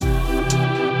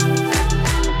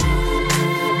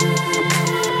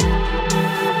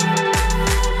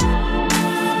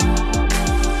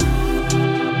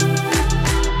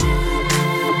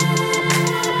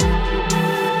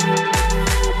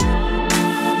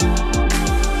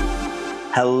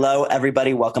Hello,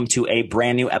 everybody. Welcome to a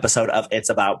brand new episode of It's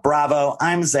About Bravo.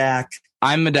 I'm Zach.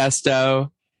 I'm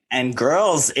Modesto. And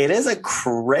girls, it is a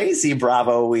crazy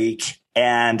Bravo week,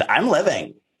 and I'm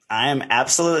living. I am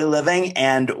absolutely living,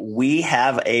 and we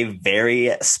have a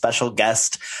very special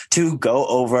guest to go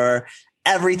over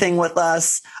everything with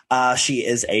us. She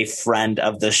is a friend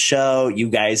of the show. You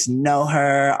guys know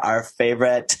her, our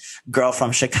favorite girl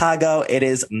from Chicago. It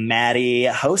is Maddie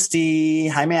Hosty.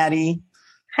 Hi, Maddie.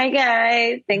 Hi,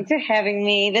 guys. Thanks for having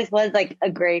me. This was like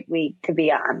a great week to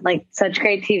be on. Like such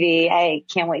great TV. I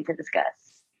can't wait to discuss.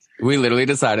 We literally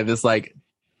decided this like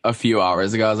a few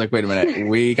hours ago. I was like, wait a minute,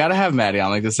 we got to have Maddie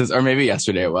on. Like this is, or maybe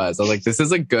yesterday it was. I was like, this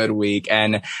is a good week.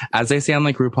 And as they say on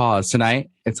like RuPaul's, tonight,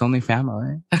 it's only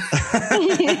family.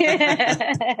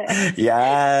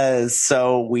 Yes.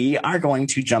 So we are going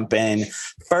to jump in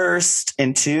first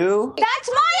into... That's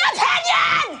my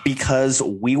opinion! Because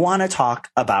we want to talk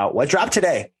about what dropped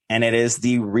today. And it is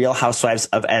the Real Housewives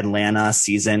of Atlanta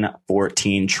season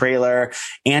 14 trailer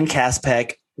and cast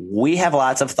pick. We have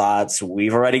lots of thoughts.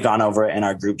 We've already gone over it in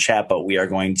our group chat, but we are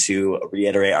going to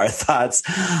reiterate our thoughts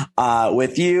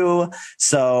with you.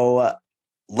 So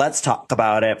let's talk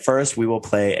about it. First, we will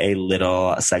play a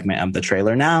little segment of the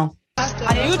trailer now.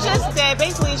 You just said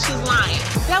basically she's lying.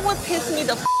 That would piss me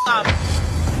the off.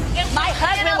 My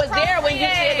husband was there when you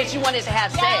said that you wanted to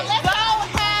have sex. Go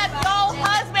have your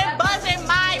husband buzzing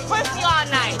my pussy all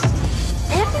night.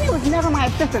 Anthony was never my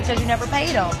assistant because you never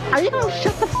paid him. Are you going to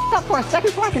shut the up for a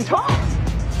second so I can talk?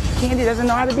 Candy doesn't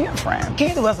know how to be a friend.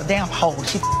 Candy was a damn hoe.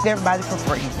 She everybody for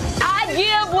free. I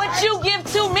give what you give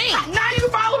to me. Now you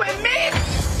following me?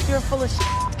 You're full of shit.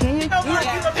 Can you?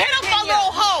 Pitiful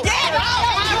little hoe.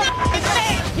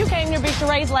 You came here, bitch, to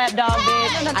raise lap dog,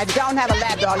 bitch. I don't have a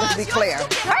lap dog, let's be clear.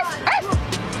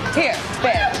 Here,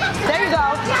 there. There you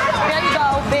go. There you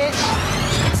go, bitch.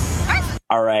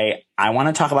 All right. I want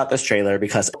to talk about this trailer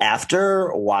because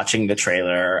after watching the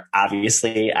trailer,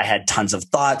 obviously I had tons of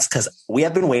thoughts because we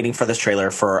have been waiting for this trailer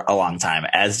for a long time.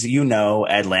 As you know,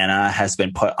 Atlanta has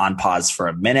been put on pause for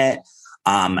a minute.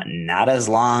 Not as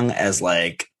long as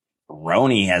like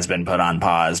Roni has been put on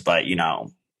pause, but you know,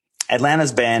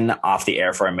 Atlanta's been off the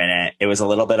air for a minute. It was a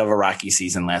little bit of a rocky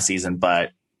season last season,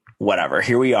 but whatever.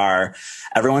 Here we are.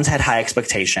 Everyone's had high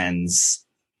expectations.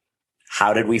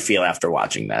 How did we feel after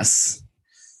watching this?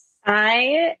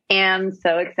 I am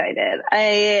so excited.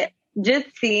 I just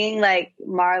seeing like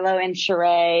Marlo and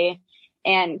Sheree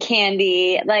and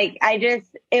Candy, like it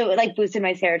like boosted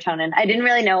my serotonin. I didn't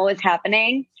really know what was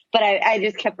happening, but I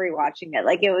just kept rewatching it.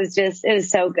 Like it was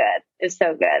so good. It was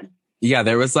so good. Yeah,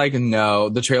 there was like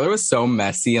the trailer was so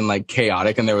messy and like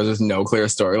chaotic and there was just no clear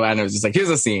storyline. It was just like, here's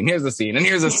a scene, and here's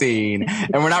a scene.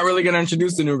 And we're not really going to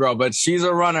introduce the new girl, but she's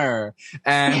a runner.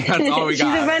 And that's all we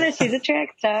got. She's a runner. She's a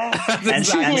track star. and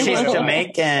she's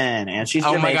Jamaican.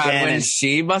 Oh my God. When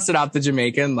she busted out the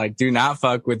Jamaican, like do not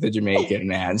fuck with the Jamaican,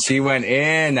 man. She went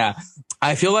in.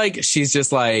 I feel like she's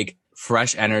just like,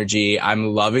 fresh energy. I'm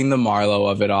loving the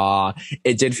Marlo of it all.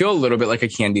 It did feel a little bit like a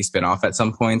Candy spinoff at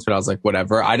some points, but I was like,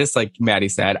 whatever. I just, like Maddie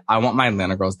said, I want my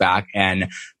Atlanta girls back and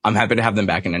I'm happy to have them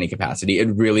back in any capacity. It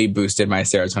really boosted my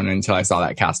serotonin until I saw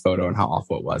that cast photo and how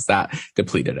awful it was. That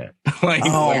depleted it. Like,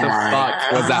 what the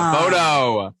fuck was that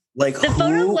photo? Like the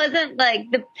photo wasn't like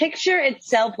the picture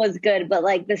itself was good, but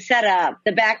like the setup,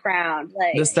 the background,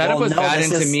 like the setup was bad. And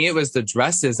to me, it was the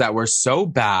dresses that were so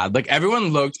bad. Like everyone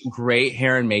looked great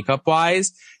hair and makeup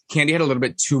wise. Candy had a little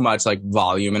bit too much like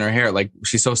volume in her hair. Like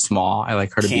she's so small. I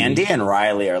like her to Candy and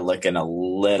Riley are looking a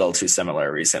little too similar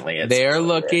recently. They're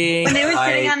looking when they were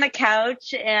sitting on the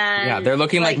couch and yeah, they're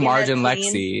looking like Marge and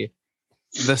Lexi.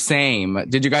 The same.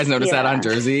 Did you guys notice that on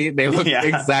Jersey? They look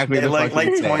exactly they look like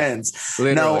twins.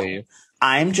 Literally.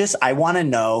 No, I want to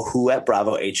know who at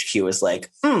Bravo HQ is like,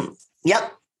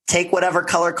 yep, take whatever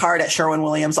color card at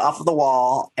Sherwin-Williams off of the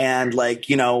wall. And like,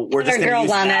 you know, we're just going to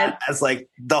use that as like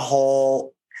the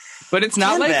whole. But it's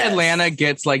not like Atlanta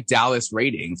gets like Dallas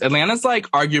ratings. Atlanta's like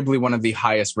arguably one of the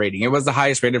highest rating. It was the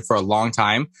highest rated for a long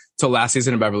time till last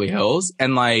season of Beverly Hills.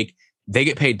 And like, they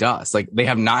get paid dust. Like they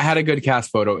have not had a good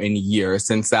cast photo in years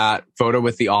since that photo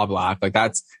with the all black. Like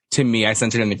that's, to me, I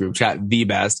sent it in the group chat, the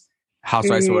best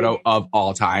Housewives photo of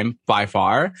all time by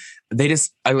far.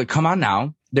 Come on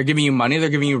now. They're giving you money. They're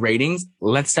giving you ratings.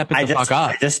 Let's step it the fuck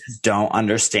up. I just don't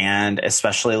understand,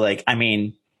 especially like, I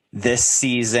mean, this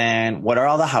season, what are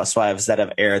all the housewives that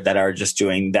have aired that are just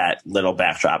doing that little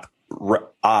backdrop? Orange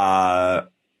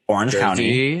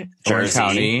County,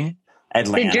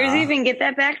 Atlanta. Did Jersey even get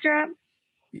that backdrop?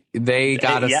 They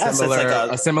got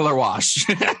a similar wash.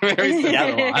 Very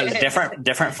similar wash.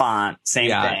 Different font, same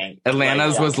thing.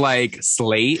 Atlanta's was like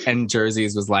slate and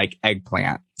Jersey's was like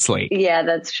eggplant slate. Yeah,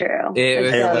 that's true. It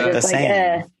was the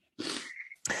same.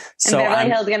 So and Beverly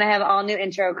Hills is gonna have all new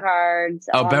intro cards.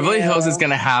 Beverly Hills is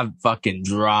gonna have fucking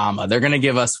drama. They're gonna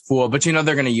give us but you know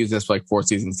they're gonna use this for like 4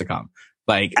 seasons to come.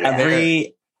 Like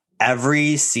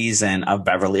every season of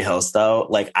Beverly Hills, though,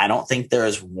 like I don't think there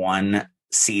is one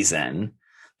season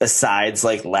besides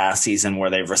like last season where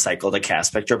they've recycled a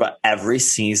cast picture, but every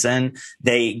season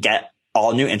they get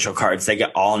all new intro cards. They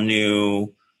get all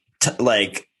new,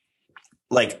 like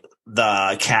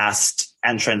the cast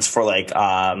entrance for like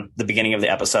the beginning of the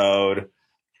episode.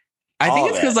 I think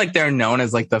it's because like they're known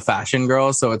as like the fashion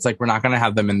girls. So it's like we're not going to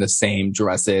have them in the same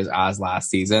dresses as last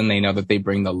season. They know that they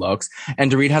bring the looks.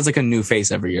 And Dorit has like a new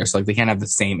face every year. So like they can't have the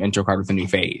same intro card with a new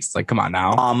face. Like, come on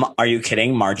now. Are you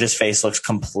kidding? Marge's face looks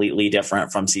completely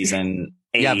different from season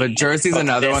 8. Yeah, but Jersey's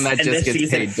another one that just gets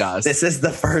paid dust. This is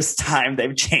the first time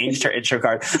they've changed her intro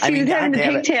card. She's having the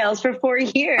pigtails for 4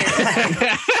 years.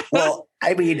 Well,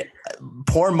 I mean,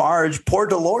 poor Marge, poor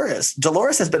Dolores.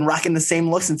 Dolores has been rocking the same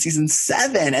look since season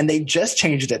 7, and they just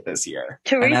changed it this year.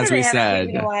 Teresa, and as we said,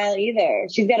 in a while either.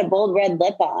 She's got a bold red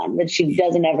lip on, which she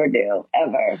doesn't ever do,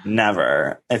 ever.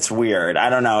 Never. It's weird. I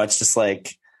don't know. It's just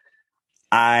like,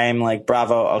 I'm like,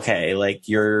 bravo. Okay, like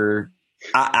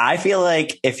I feel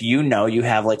like if you know you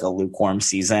have like a lukewarm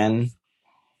season,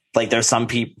 like there's some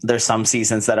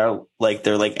seasons that are like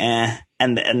they're like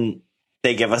and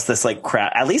they give us this like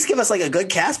crap. At least give us like a good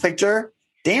cast picture.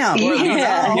 Damn.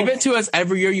 Yeah. Give it to us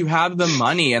every year. You have the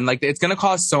money, and like it's gonna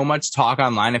cause so much talk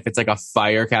online if it's like a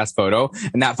fire cast photo,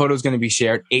 and that photo is gonna be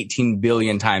shared 18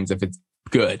 billion times if it's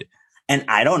good. And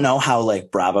I don't know how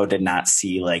like Bravo did not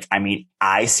see, like, I mean,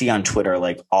 I see on Twitter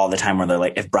like all the time where they're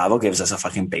like, if Bravo gives us a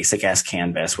fucking basic ass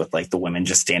canvas with like the women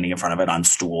just standing in front of it on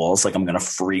stools, like I'm going to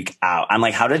freak out. I'm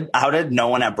like, how did no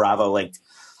one at Bravo like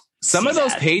some of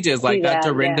those pages, like that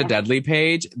Dorinda Deadly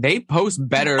page, they post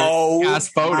better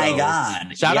cast photos. My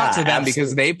God. Shout out to them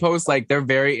because they post like they're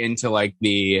very into like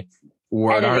the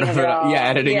word art of it all. Yeah,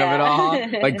 editing of it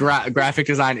all. Like graphic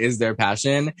design is their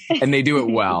passion, and they do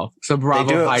it well. So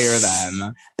bravo, hire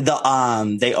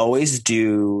them. They always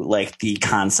do like the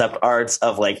concept arts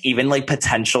of like even like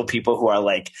potential people who are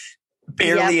like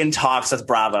barely in talks with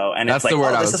Bravo, and that's it's like, the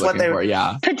word I was looking for.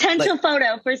 Yeah, potential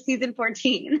photo for season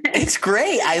 14. It's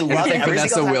great. I love it.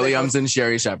 Vanessa Williams and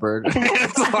Sherry Shepherd.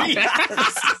 Yes.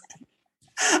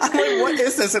 I'm like, what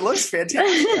is this? It looks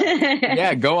fantastic.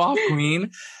 Yeah, go off,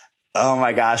 Queen. Oh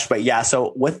my gosh. But yeah,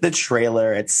 so with the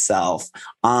trailer itself,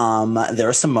 there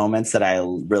were some moments that I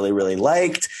really, really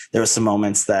liked. There were some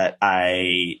moments that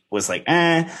I was like,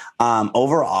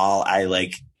 overall, I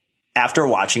like, after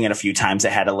watching it a few times,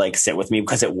 it had to like sit with me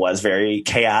because it was very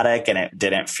chaotic and it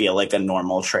didn't feel like a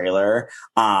normal trailer.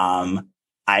 I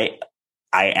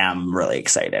am really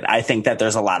excited. I think that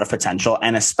there's a lot of potential,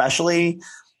 and especially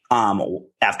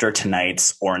after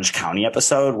tonight's Orange County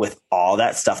episode with all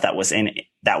that stuff that was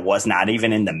not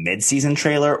even in the mid-season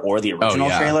trailer or the original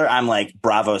trailer, I'm like,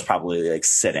 Bravo's probably like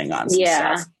sitting on some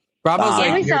stuff. Bravo's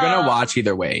like, you're going to watch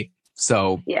either way.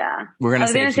 So we're going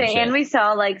to say, and we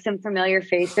saw like some familiar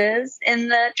faces in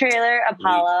the trailer.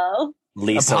 Apollo.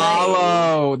 Lisa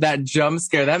Apollo, that jump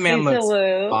scare. That man looks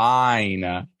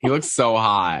fine. He looks so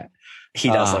hot. He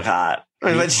does look hot.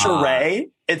 But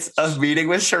Sheree, it's a meeting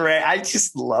with Sheree. I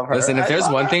just love her. Listen, if there's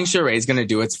one thing Sheree's going to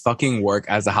do, it's fucking work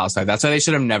as a housewife. That's why they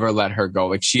should have never let her go.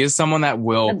 Like, she is someone that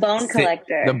will... The bone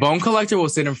collector. The bone collector will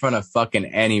sit in front of fucking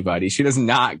anybody. She does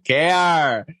not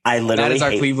care. That is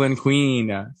our Cleveland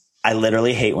queen. I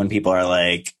literally hate when people are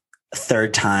like,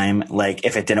 third time, like,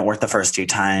 if it didn't work the first 2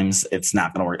 times, it's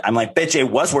not going to work. I'm like, bitch, it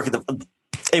was working the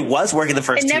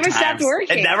first 2 times. It never stopped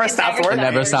working. It never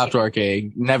stopped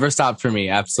working. Never stopped for me.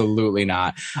 Absolutely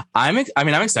not. I'm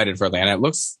excited for Atlanta. It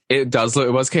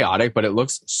was chaotic, but it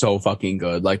looks so fucking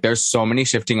good. Like, there's so many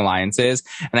shifting alliances.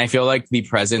 And I feel like the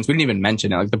presence, we didn't even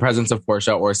mention it, like the presence of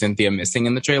Portia or Cynthia missing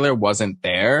in the trailer wasn't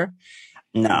there.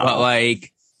 No.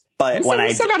 But when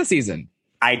I still got a season.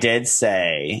 I did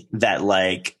say that,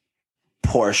 like,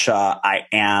 Portia, I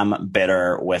am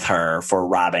bitter with her for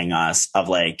robbing us of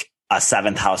like a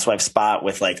 7th housewife spot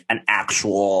with like an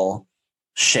actual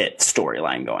shit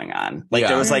storyline going on. Like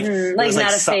there was like, there was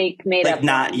not a fake made up.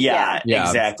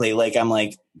 Exactly. Like, I'm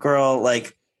like, girl,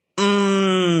 like,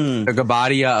 the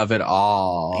Gabadia of it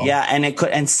all. Yeah.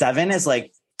 And 7 is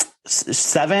like,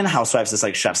 7 Housewives is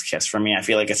like chef's kiss for me. I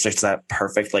feel like it's just that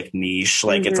perfect like niche.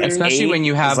 Like it's like especially 8 when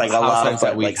you have like housewives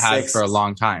that we've like had 6 for a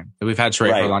long time. We've had Sheree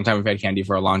for a long time. We've had Candy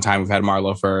for a long time. We've had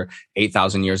Marlo for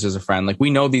 8,000 years as a friend. Like we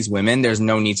know these women. There's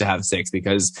no need to have 6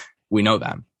 because we know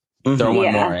them. Throw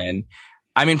one more in.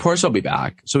 I mean, Portia will be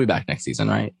back. She'll be back next season,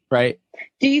 right? Right.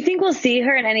 Do you think we'll see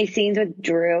her in any scenes with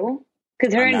Drew?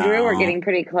 Because her and Drew are getting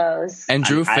pretty close. And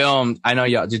Drew filmed. I know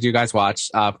y'all. Did you guys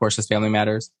watch Portia's Family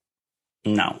Matters?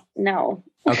 No.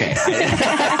 Okay.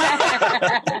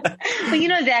 But you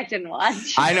know Zach didn't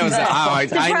watch. I know Zach.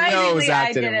 I know Zach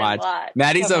I didn't watch.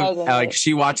 Maddie's like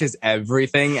she watches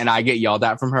everything, and I get yelled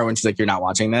at from her when she's like, "You're not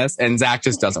watching this," and Zach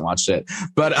just doesn't watch shit.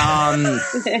 But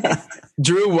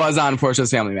Drew was on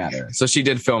Portia's Family Matters, so she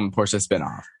did film Portia's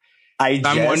spinoff.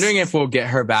 I'm wondering if we'll get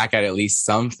her back at least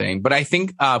something. But I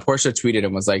think Portia tweeted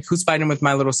and was like, "Who's fighting with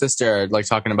my little sister?" Like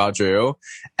talking about Drew.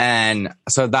 And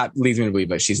so that leads me to believe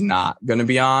that she's not going to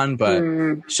be on, but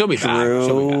she'll be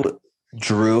back.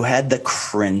 Drew had the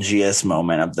cringiest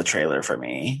moment of the trailer for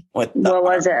me. What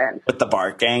was it? With the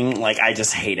barking. Like, I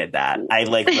just hated that. I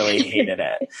like really hated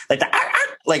it. Like,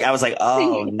 like I was like,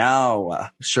 oh no.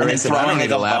 Sure. And throwing like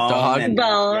a lapdog.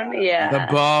 Bone. Yeah.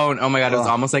 The bone. Oh my God. It was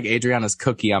almost like Adriana's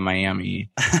cookie on Miami.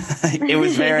 It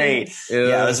was very,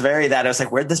 it was very that. I was like,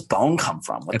 where'd this bone come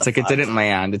from? It's like, it didn't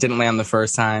land. It didn't land the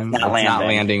first time. It's not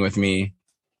landing with me.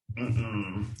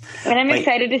 And I'm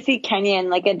excited to see Kenya in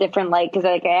like a different light because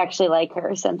like I actually like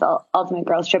her since Ultimate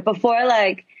Girls Trip. Before,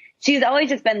 like she's always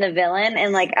just been the villain,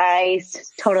 and like I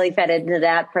totally fed into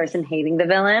that person hating the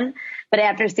villain. But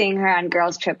after seeing her on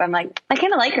Girls Trip, I'm like, I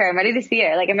kind of like her. I'm ready to see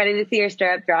her. Like I'm ready to see her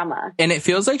stir up drama. And it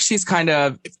feels like she's kind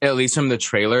of, at least from the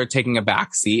trailer, taking a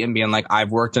back seat and being like,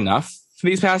 I've worked enough for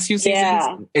these past few seasons.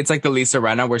 Yeah. It's like the Lisa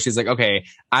Rinna where she's like, okay,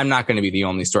 I'm not going to be the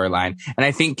only storyline. And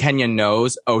I think Kenya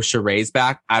knows, oh, Sheree's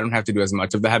back. I don't have to do as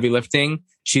much of the heavy lifting.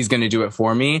 She's going to do it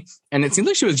for me. And it seems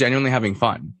like she was genuinely having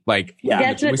fun. Like,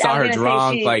 we saw her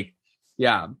drunk.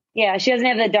 Yeah, she doesn't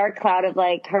have the dark cloud of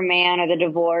like her man or the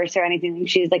divorce or anything.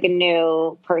 She's like a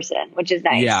new person, which is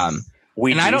nice. Yeah.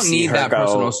 I don't need that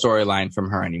personal storyline from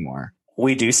her anymore.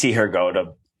 We do see her go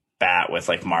to bat with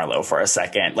like Marlo for a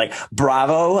second. Like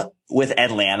Bravo with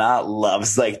Atlanta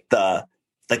loves like the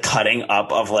cutting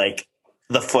up of like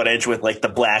the footage with like the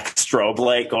black strobe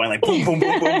light going like boom boom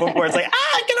boom boom boom where it's like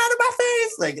get out of my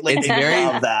face like it's very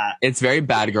love that. It's very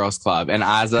Bad Girls Club, and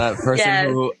as a person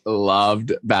who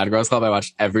loved Bad Girls Club, I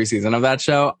watched every season of that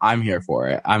show. I'm here for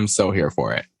it. I'm so here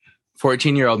for it.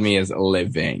 14-year-old me is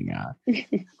living.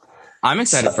 I'm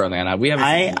excited for Atlanta.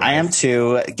 I am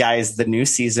too. Guys, the new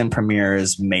season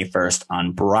premieres May 1st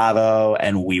on Bravo,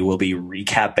 and we will be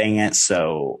recapping it.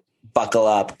 So buckle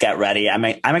up, get ready. I'm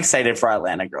excited for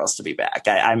Atlanta girls to be back.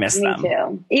 I miss them. Me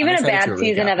too. Even a bad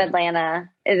season of Atlanta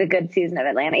is a good season of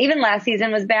Atlanta. Even last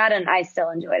season was bad, and I still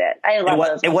enjoyed it. I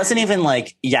love it. It wasn't even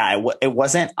like, it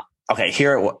wasn't. Okay,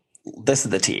 this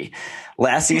is the tea.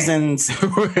 Last season's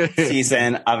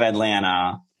season of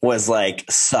Atlanta was like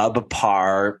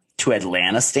subpar to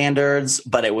Atlanta standards,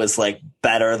 but it was like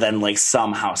better than like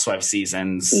some Housewives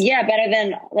seasons. Yeah, better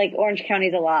than like Orange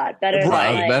County's a lot. Better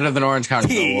than Orange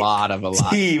County's a lot.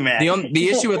 The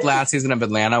issue with last season of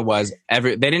Atlanta was they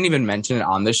didn't even mention it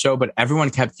on the show, but everyone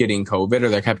kept getting COVID or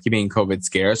they kept getting COVID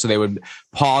scares. So they would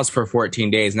pause for 14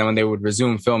 days. And then when they would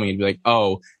resume filming, it'd be like,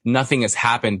 oh, nothing has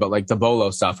happened but like the Bolo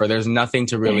stuff, or there's nothing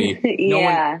to really,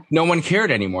 no one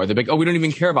cared anymore. They're like, oh, we don't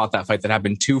even care about that fight that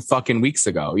happened 2 fucking weeks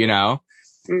ago, you know?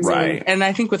 Mm-hmm. Right. And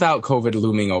I think without COVID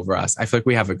looming over us, I feel like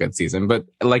we have a good season. But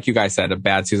like you guys said, a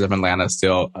bad season of Atlanta is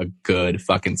still a good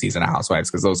fucking season of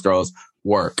Housewives because those girls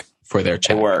work for their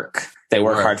check. They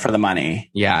work hard for the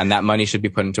money. Yeah. And that money should be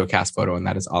put into a cast photo. And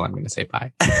that is all I'm going to say.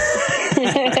 Bye.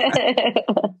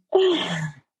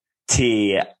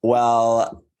 T.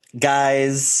 Well,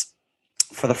 guys,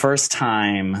 for the first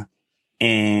time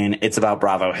in It's About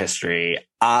Bravo history,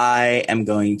 I am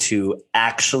going to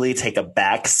actually take a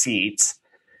back seat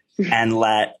and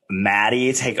let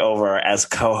Maddie take over as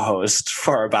co-host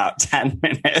for about 10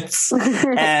 minutes.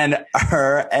 And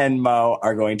her and Mo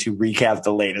are going to recap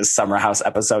the latest Summer House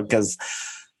episode because,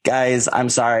 guys, I'm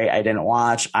sorry I didn't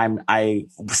watch. I'm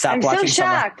so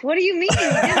shocked. What do you mean?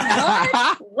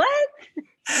 What?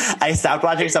 I stopped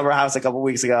watching Summer House a couple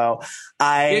weeks ago.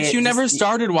 You never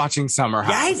started watching Summer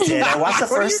House. Yeah, I did. I watched the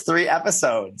first 3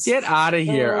 episodes. Get out of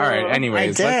here. All right.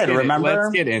 Anyways,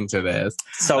 let's get into this.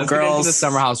 So let's girls, get into the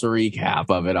Summer House recap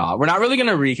of it all. We're not really going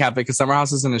to recap it because Summer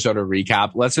House isn't a show to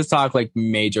recap. Let's just talk like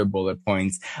major bullet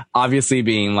points. Obviously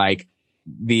being like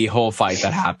the whole fight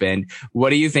that happened.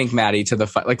 What do you think, Maddie, to the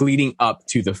fight, like leading up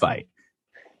to the fight?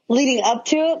 Leading up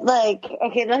to it? Like,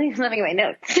 okay, let me get my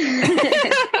notes.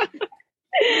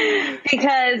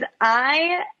 Because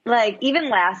I, like, even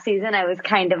last season, I was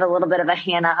kind of a little bit of a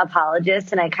Hannah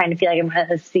apologist, and I kind of feel like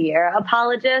I'm a Sierra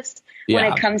apologist when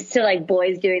it comes to, like,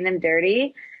 boys doing them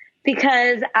dirty.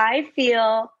 Because I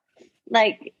feel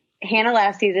like Hannah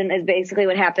last season is basically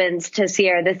what happens to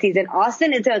Sierra this season.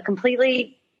 Austin is a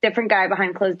completely different guy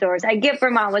behind closed doors. I get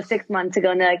Vermont was 6 months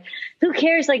ago, and they're like, who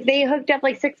cares? Like, they hooked up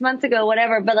like 6 months ago,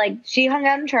 whatever. But like, she hung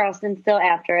out in Charleston still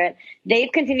after it.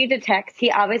 They've continued to text. He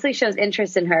obviously shows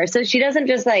interest in her. So she doesn't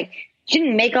just like, she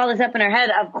didn't make all this up in her head.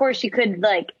 Of course, she could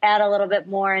like add a little bit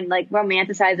more and like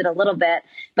romanticize it a little bit.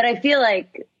 But I feel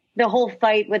like the whole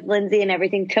fight with Lindsay and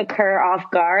everything took her off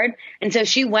guard. And so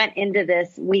she went into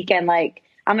this weekend like,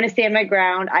 I'm going to stand my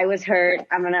ground. I was hurt.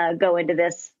 I'm going to go into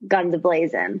this guns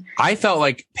a-blazing. I felt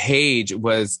like Paige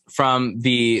was from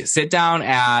the sit down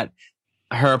at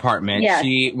her apartment. Yes.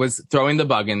 She was throwing the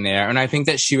bug in there. And I think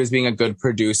that she was being a good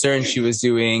producer and she was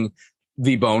doing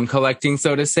the bone collecting,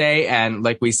 so to say. And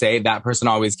like we say, that person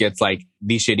always gets like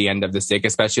the shitty end of the stick,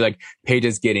 especially like Paige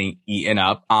is getting eaten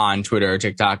up on Twitter,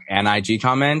 TikTok, and IG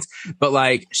comments. But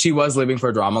like, she was living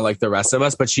for drama like the rest of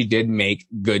us, but she did make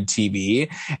good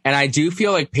TV. And I do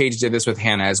feel like Paige did this with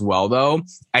Hannah as well, though.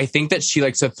 I think that she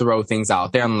likes to throw things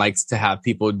out there and likes to have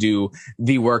people do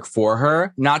the work for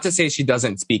her. Not to say she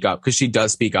doesn't speak up, because she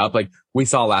does speak up. Like we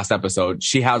saw last episode,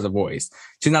 she has a voice.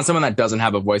 She's not someone that doesn't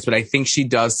have a voice, but I think she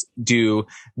does do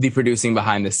the producing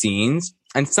behind the scenes.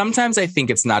 And sometimes I think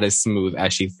it's not as smooth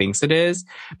as she thinks it is.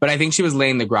 But I think she was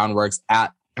laying the groundworks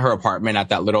at her apartment at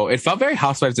that little, it felt very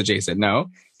Housewives adjacent, no?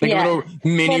 Like a little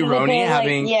mini Roni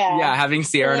having, having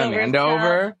Sierra and Amanda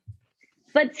over.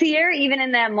 But Sierra, even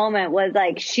in that moment, was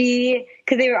like,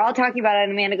 because they were all talking about it,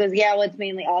 and Amanda goes, yeah, well, it's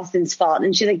mainly Austin's fault.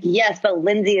 And she's like, yes, but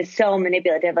Lindsay is so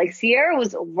manipulative. Like, Sierra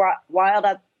was riled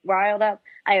up.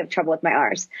 I have trouble with my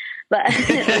R's, but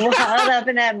wild up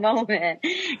in that moment.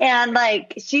 And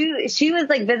like, she was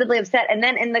like visibly upset. And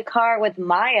then in the car with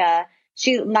Maya,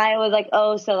 Maya was like,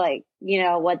 oh, so like, you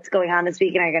know, what's going on this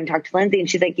weekend? Are you going to talk to Lindsay? And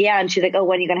she's like, yeah. And she's like, oh,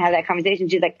 when are you going to have that conversation?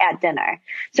 She's like, at dinner.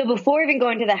 So before even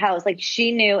going to the house, like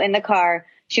she knew in the car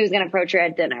she was going to approach her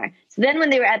at dinner. So then when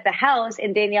they were at the house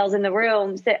and Danielle's in the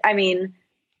room, Paige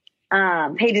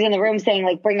is in the room saying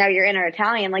like, bring out your inner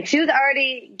Italian. Like she was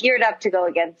already geared up to go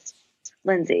against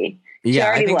Lindsay.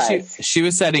 I think she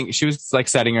was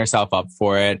setting herself up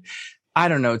for it. I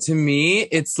don't know. To me,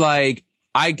 it's like,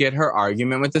 I get her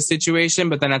argument with the situation,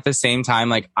 but then at the same time,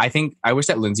 like, I wish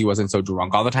that Lindsay wasn't so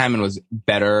drunk all the time and was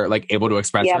better, like, able to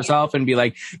express herself and be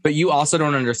like, but you also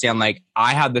don't understand, like,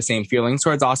 I had the same feelings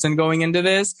towards Austin going into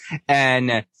this.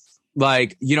 And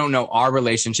like, you don't know our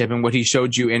relationship, and what he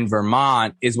showed you in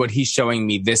Vermont is what he's showing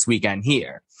me this weekend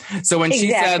here. So when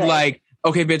she said like,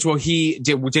 okay, bitch, well, he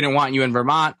didn't want you in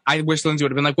Vermont, I wish Lindsay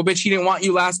would have been like, well, bitch, he didn't want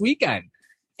you last weekend.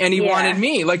 And he wanted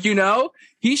me. Like, you know,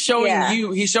 he's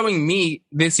showing me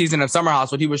this season of Summer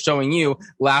House what he was showing you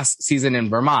last season in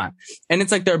Vermont. And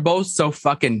it's like, they're both so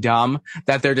fucking dumb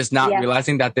that they're just not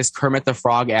realizing that this Kermit the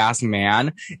Frog ass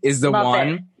man is the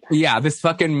one. Yeah, this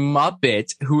fucking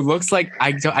Muppet who looks like,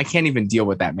 I can't even deal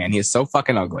with that man. He is so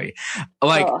fucking ugly.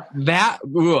 Like that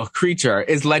creature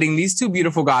is letting these two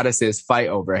beautiful goddesses fight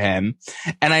over him.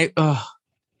 And I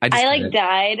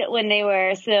died when there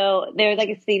was like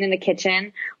a scene in the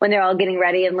kitchen when they're all getting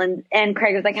ready and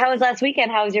Craig was like, how was last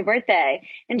weekend? How was your birthday?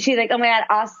 And she's like, oh my God,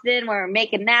 Austin, we're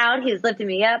making out. He was lifting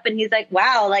me up. And he's like,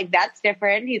 wow, like that's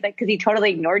different. He's like, cause he totally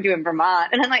ignored you in Vermont.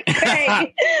 And I'm like,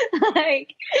 Craig, Craig,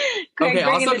 okay.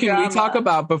 Also, can we talk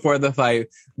about before the fight,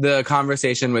 the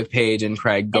conversation with Paige and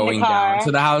Craig going down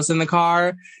to the house in the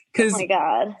car? Cause oh my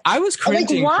God, I was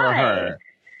cringing for her.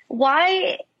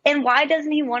 Why? And why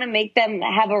doesn't he want to make them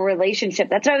have a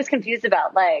relationship? That's what I was confused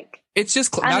about. Like, it's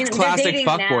just, that's classic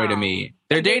fuckboy to me.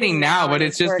 They're dating now, but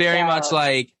it's just very much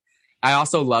like, I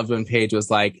also loved when Paige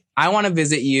was like, I want to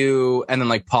visit you. And then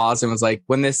like paused and was like,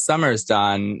 when this summer's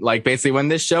done, like basically when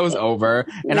this show's over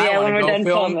and I want to go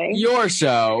film your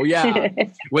show. Yeah.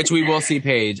 Which we will see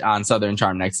Paige on Southern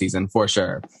Charm next season for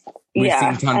sure. We've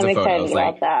seen tons of photos.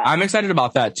 Like, I'm excited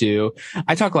about that too.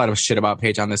 I talk a lot of shit about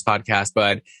Paige on this podcast,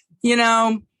 but you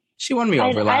know, she won me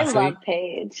over last week. I love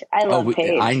Paige. I love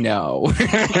Paige. I know.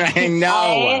 I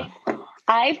know.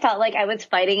 I felt like I was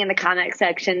fighting in the comment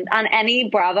section on any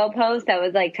Bravo post that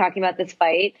was like talking about this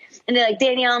fight. And they're like,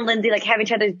 Danielle and Lindsay like have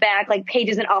each other's back. Like Paige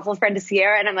is an awful friend to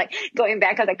Sierra. And I'm like going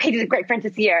back. I was like, Paige is a great friend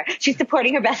to Sierra. She's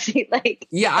supporting her bestie. Like,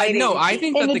 yeah, I know. I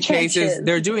think that the case is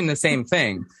they're doing the same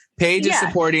thing. Paige is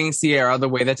supporting Sierra the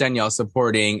way that Danielle's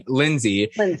supporting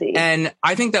Lindsay. And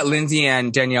I think that Lindsay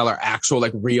and Danielle are actual,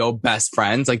 like, real best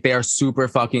friends. Like, they are super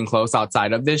fucking close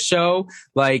outside of this show.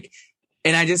 Like,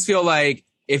 and I just feel like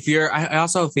I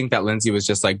also think that Lindsay was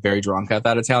just like very drunk at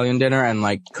that Italian dinner and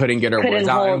like couldn't get her words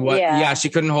out. And she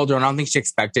couldn't hold her own. I don't think she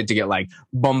expected to get like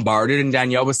bombarded. And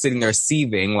Danielle was sitting there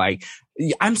seething. Like,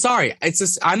 I'm sorry. It's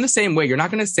just, I'm the same way. You're not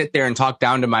going to sit there and talk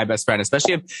down to my best friend,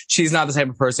 especially if she's not the type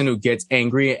of person who gets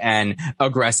angry and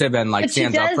aggressive and like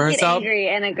stands up for herself. Angry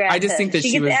and aggressive. I just think that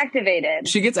she gets activated.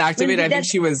 She gets activated. I think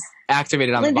she was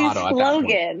activated on Lindsay's the bottle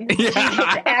slogan. at that point. Yeah. She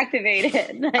gets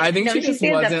activated. I think she just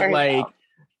wasn't like,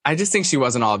 I just think she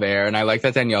wasn't all there. And I like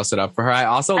that Danielle stood up for her. I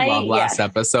also love last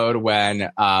episode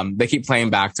when they keep playing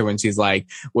back to when she's like,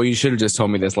 well, you should have just told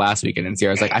me this last weekend. And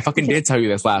Sierra's like, I fucking did tell you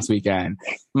this last weekend.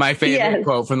 My favorite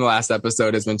quote from the last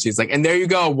episode is when she's like, and there you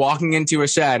go, walking into a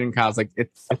shed. And Kyle's like,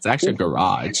 it's actually a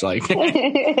garage. Like,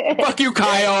 fuck you,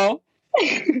 Kyle.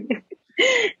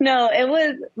 No, it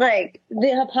was like the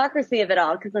hypocrisy of it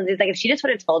all. Because Lindsay's like, if she just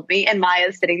would have told me, and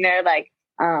Maya's sitting there like,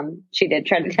 she did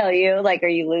try to tell you, like, are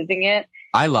you losing it?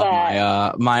 I love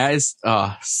Maya. Maya is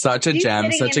such a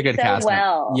gem, such a good cast.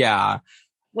 Yeah.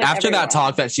 After that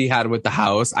talk that she had with the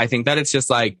house, I think that it's just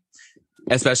like,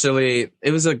 especially,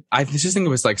 I just think it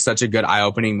was like such a good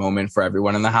eye-opening moment for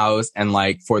everyone in the house and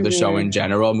like for the show in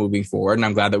general moving forward. And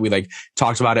I'm glad that we like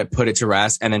talked about it, put it to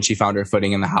rest, and then she found her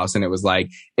footing in the house. And it was like,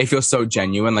 it feels so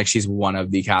genuine. Like she's one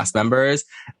of the cast members.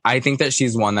 I think that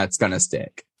she's one that's going to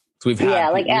stick. So we've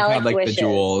had the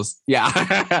jewels.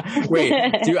 Yeah.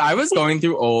 Wait, dude, I was going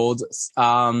through old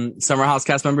Summer House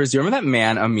cast members. Do you remember that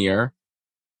man, Amir?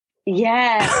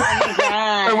 Yes. Oh my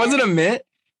God. Or was it Amit?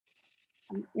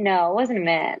 No, it wasn't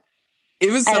Amit.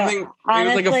 It was something,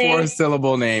 honestly, it was like a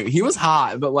 4-syllable name. He was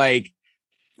hot, but like,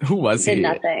 who was he? Did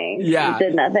nothing. Yeah.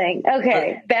 Did nothing.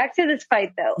 Okay. Back to this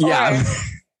fight though. Yeah.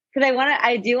 Because I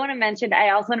also want to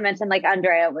mention like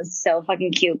Andrea was so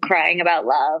fucking cute crying about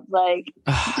love. Like,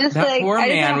 just that like, poor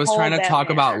man was trying to talk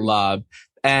about love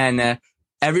and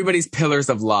everybody's pillars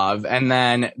of love. And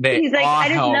then he's like, I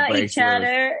just nut each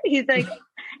other. He's like,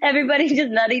 everybody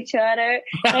just nut each other.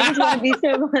 I just want to be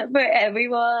someone for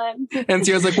everyone. And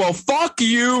Sierra's like, well, fuck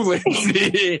you,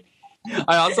 Lindsay.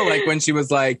 I also like when she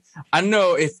was like, I don't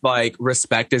know if like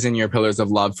respect is in your pillars of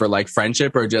love for like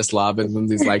friendship or just love. And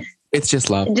Lindsay's like, it's just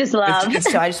love. Just love.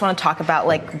 So I just want to talk about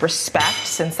like respect,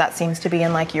 since that seems to be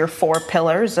in like your 4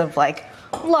 pillars of like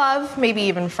love, maybe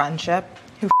even friendship.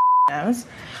 Who knows?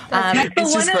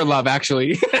 It's just for love,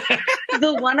 actually.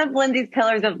 The one of Lindsay's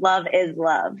pillars of love is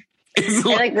love. I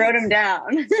like wrote them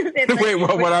down. Wait,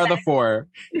 what are the 4?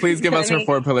 Please give us her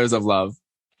 4 pillars of love.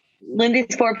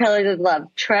 Lindsay's 4 pillars of love: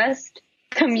 trust,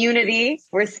 community,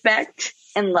 respect,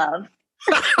 and love.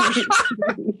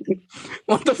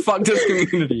 What the fuck does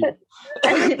community?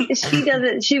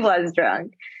 She was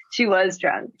drunk. She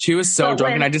was so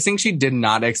drunk, and I just think she did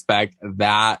not expect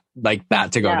that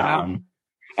to go down.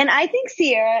 And I think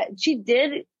Sierra, she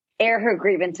did air her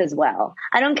grievance as well.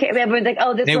 I don't care. Everyone's like,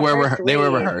 oh, they were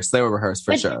rehearsed. They were rehearsed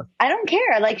for sure. I don't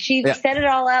care. Like she said it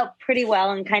all out pretty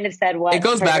well and kind of said what. It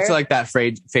goes back to like that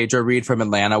Phaedra read from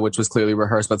Atlanta, which was clearly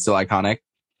rehearsed but still iconic.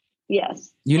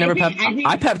 Yes. You never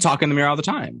I pep talk in the mirror all the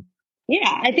time. Yeah,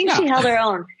 I think she held her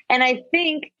own. And I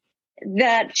think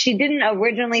that she didn't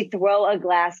originally throw a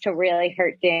glass to really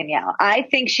hurt Danielle. I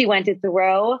think she went to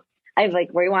throw, I've like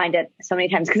rewind it so many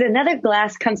times because another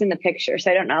glass comes in the picture. So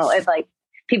I don't know if like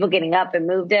people getting up and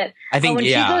moved it. I think, but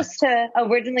when she goes to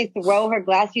originally throw her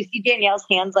glass, you see Danielle's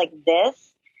hands like this.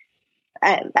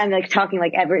 I'm like talking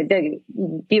like the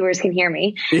viewers can hear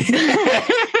me. She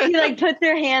like puts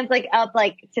her hands like up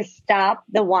like to stop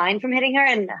the wine from hitting her,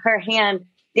 and her hand,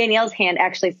 Danielle's hand,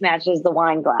 actually smashes the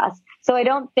wine glass. So I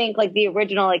don't think like the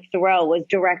original like throw was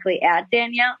directly at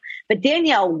Danielle, but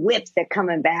Danielle whips it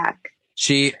coming back.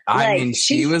 She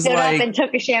was stood like up and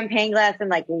took a champagne glass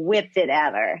and like whipped it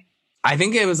at her. I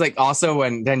think it was like also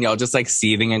when Danielle just like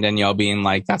seething and Danielle being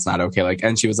like, that's not okay. Like,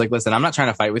 and she was like, listen, I'm not trying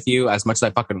to fight with you as much as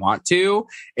I fucking want to.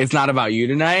 It's not about you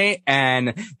tonight.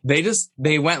 And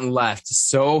they went left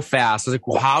so fast. I was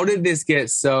like, how did this get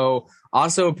so?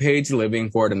 Also, Paige living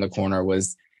for it in the corner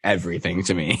was everything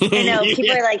to me. I know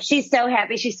people are like, she's so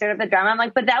happy she stirred up the drama. I'm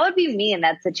like, but that would be me in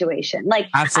that situation. Like,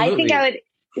 absolutely. I think I would,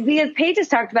 because Paige has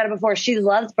talked about it before. She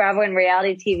loves Bravo and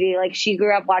reality TV. Like she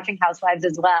grew up watching Housewives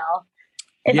as well.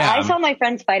 If I saw my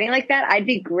friends fighting like that, I'd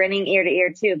be grinning ear to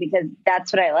ear too, because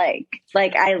that's what I like.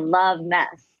 Like I love mess.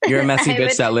 You're a messy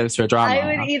bitch that lives for drama. I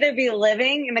would either be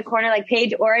living in the corner like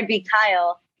Paige, or I'd be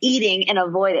Kyle eating and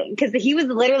avoiding, because he was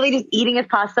literally just eating his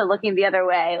pasta, looking the other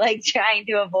way, like trying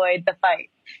to avoid the fight.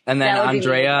 And then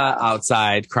Andrea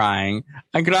outside crying.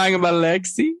 I'm crying about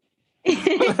Lexi.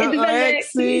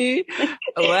 Lexi.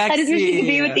 I just wish we could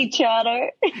be with each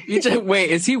other. Wait,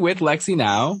 is he with Lexi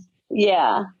now?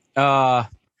 Yeah.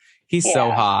 He's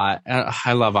so hot.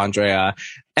 I love Andrea.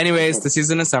 Anyways, the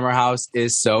season of Summer House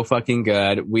is so fucking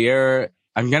good.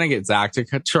 I'm going to get Zach to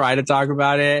try to talk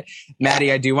about it.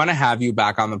 Maddie, I do want to have you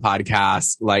back on the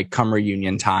podcast, like come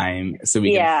reunion time, so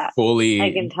we can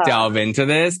fully delve into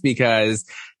this, because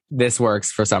this works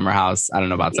for Summer House. I don't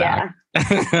know about Zach.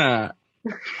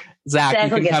 Zach,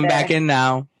 you can come back in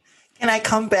now. Can I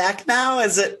come back now?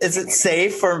 Is it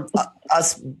safe for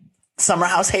us Summer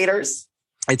House haters?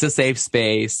 It's a safe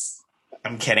space.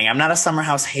 I'm kidding. I'm not a Summer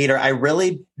House hater. I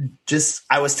really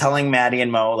I was telling Maddie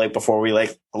and Mo, like, before we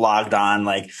like logged on,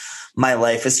 like, my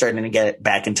life is starting to get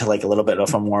back into like a little bit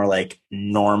of a more like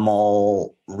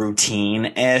normal routine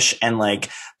ish. And like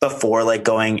before, like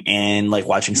going in, like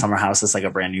watching Summer House as like a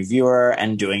brand new viewer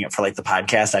and doing it for like the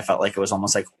podcast, I felt like it was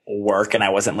almost like work, and I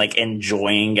wasn't like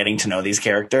enjoying getting to know these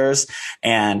characters.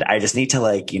 And I just need to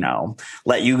like,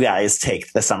 let you guys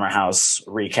take the Summer House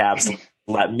recaps.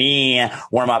 Let me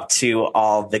warm up to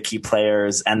all the key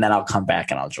players, and then I'll come back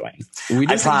and I'll join. We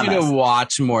just need you to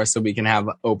watch more so we can have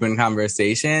open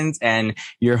conversations. And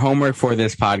your homework for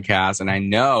this podcast, and I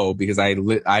know because I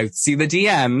see the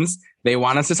DMs, they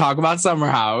want us to talk about Summer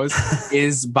House,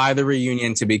 is by the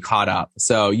reunion to be caught up.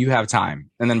 So you have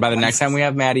time. And then by the next time we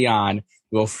have Maddie on,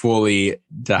 we'll fully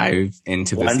dive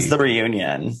into this. When's the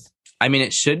reunion? I mean,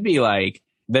 it should be like,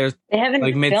 they haven't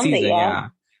like mid-season. Yeah.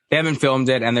 They haven't filmed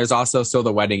it, and there's also still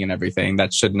the wedding and everything.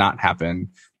 That should not happen,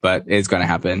 but it's going to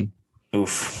happen.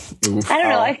 Oof. I don't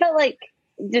know. I felt like,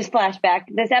 just flashback,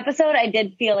 this episode, I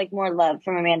did feel like more love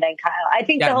from Amanda and Kyle. I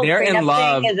think the whole they're in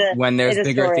love when there's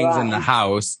bigger things in the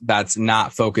house that's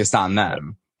not focused on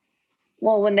them.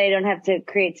 Well, when they don't have to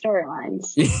create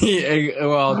storylines.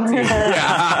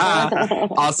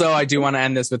 Also, I do want to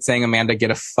end this with saying, Amanda,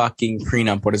 get a fucking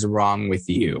prenup. What is wrong with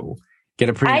you? Get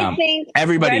a prenup. I think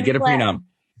everybody get a prenup.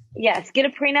 Yes, get a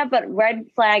prenup, but red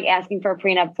flag asking for a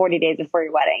prenup 40 days before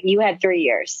your wedding. You had 3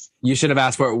 years. You should have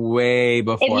asked for it way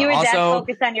before. If you were that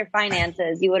focused on your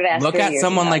finances, you would have asked for it. Look at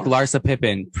someone like Larsa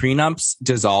Pippen. Prenups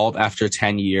dissolve after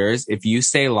 10 years. If you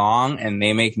stay long and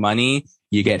they make money,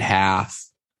 you get half.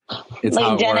 It's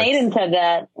like Jen Aiden said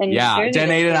that. Jen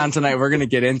Aiden on tonight. We're going to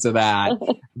get into that.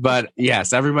 But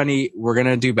yes, everybody, we're going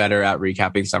to do better at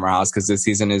recapping Summer House, because this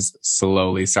season is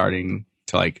slowly starting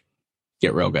to like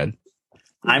get real good.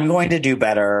 I'm going to do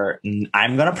better.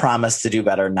 I'm going to promise to do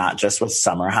better, not just with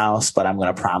Summer House, but I'm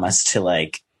going to promise to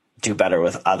like do better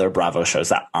with other Bravo shows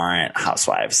that aren't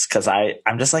Housewives. Cause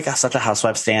I'm just like such a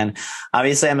Housewives stan.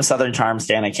 Obviously I'm a Southern Charm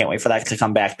stan. I can't wait for that to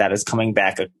come back. That is coming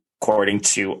back according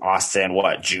to Austin,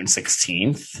 June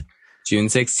 16th? June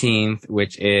 16th,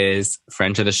 which is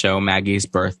friend of the show, Maggie's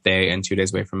birthday, and 2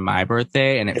 days away from my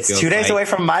birthday. And it's 2 days away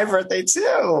from my birthday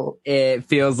too. It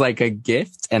feels like a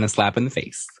gift and a slap in the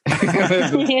face.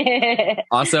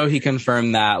 Also, he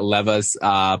confirmed that Leva's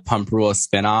Pump Rules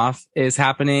spinoff is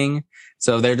happening.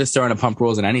 So they're just throwing a Pump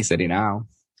Rules in any city now.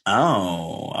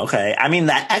 Oh, okay. I mean,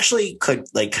 that actually could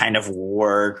like kind of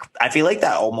work. I feel like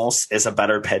that almost is a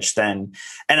better pitch than,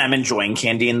 and I'm enjoying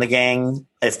Kandi and the gang.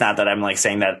 It's not that I'm like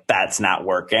saying that that's not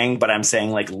working, but I'm saying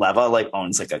like Leva like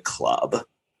owns like a club.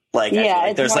 Like, I feel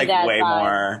like there's like way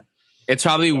more. It's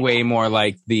probably way more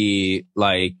like the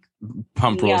like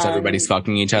Pump Rules, everybody's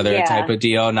fucking each other type of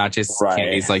deal, not just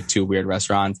Kandi's like two weird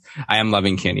restaurants. I am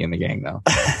loving Kandi and the gang though.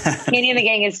 Kandi and the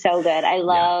gang is so good. I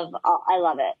love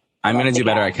it. I'm going to do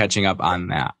better at catching up on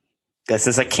that. This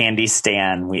is a Kandi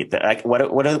stan. What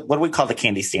do we call the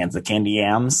Kandi stans? The Kandi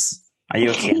yams? Are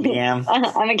you a Kandi yam? I'm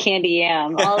a Kandi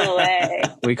yam all the way.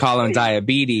 We call them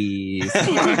diabetes.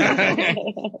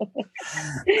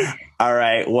 All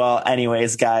right. Well,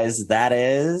 anyways, guys, that's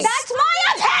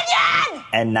my opinion.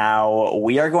 And now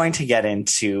we are going to get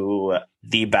into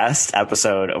the best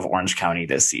episode of Orange County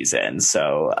this season.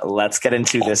 So let's get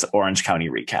into this Orange County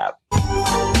recap.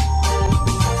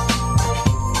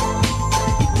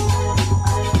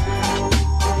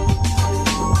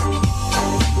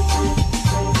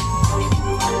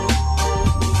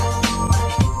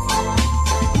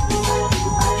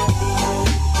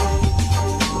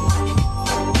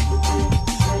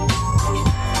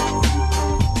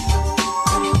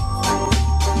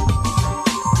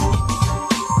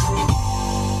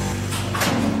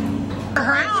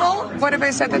 What have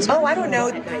I said that's I don't know.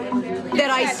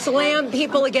 That I slam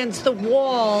people against the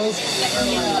walls.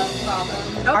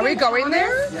 Are we going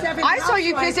there? I saw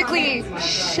you physically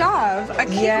shove a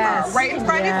camera right in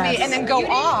front of me and then go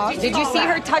off. Did you see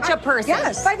her touch a person?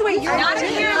 Yes. By the way, you're not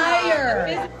a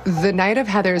liar. The night of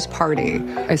Heather's party,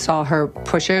 I saw her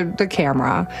push the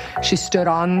camera. She stood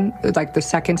on like the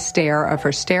second stair of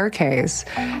her staircase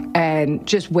and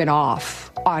just went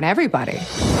off on everybody.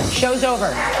 Show's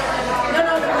over.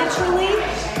 No, literally,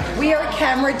 we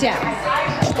camera down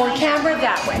or camera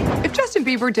that way. If Justin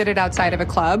Bieber did it outside of a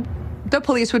club, the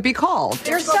police would be called.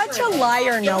 You're such a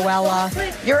liar,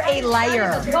 Noella. You're a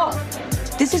liar.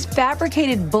 This is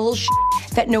fabricated bullshit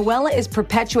that Noella is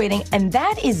perpetuating, and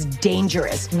that is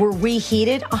dangerous. We're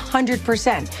reheated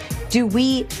 100%. Do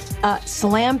we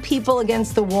slam people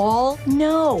against the wall?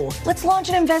 No. Let's launch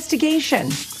an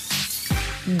investigation.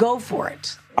 Go for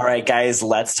it. All right, guys,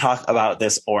 let's talk about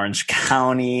this Orange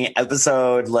County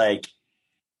episode. Like,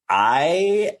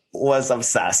 I was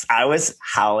obsessed. I was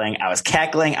howling. I was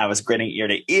cackling. I was grinning ear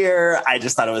to ear. I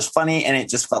just thought it was funny. And it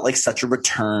just felt like such a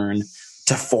return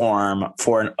to form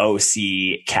for an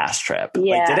OC cast trip.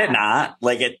 Yeah. Like, did it not?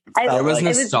 Like, there was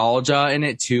nostalgia in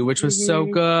it too, which was so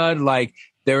good. Like,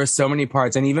 there were so many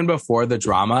parts. And even before the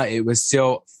drama, it was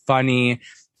still funny.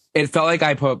 It felt like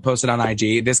I posted on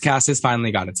IG. This cast has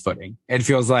finally got its footing. It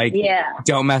feels like,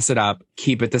 don't mess it up.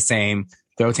 Keep it the same.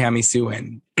 Throw Tammy Sue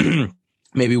in.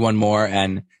 Maybe one more,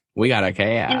 and we got a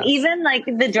chaos. And even like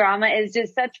the drama is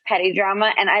just such petty drama,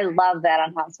 and I love that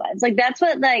on Housewives. Like that's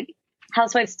what like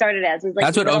Housewives started as. Was, like,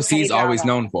 that's what OC is always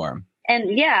known for.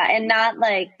 And and not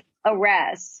like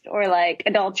arrest or like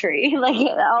adultery. Like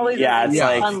it always is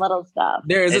like fun little stuff.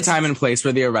 There is a time and place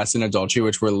for the arrest and adultery,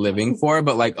 which we're living for.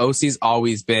 But like OC's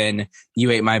always been,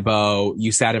 you ate my bow,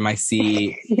 you sat in my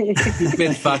seat, you've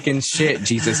been fucking shit,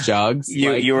 Jesus Jugs.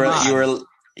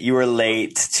 You were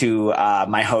late to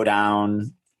my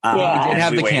hoedown. We did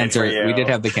have the cancer. We did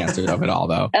have the cancer of it all,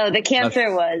 though. Oh, the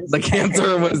cancer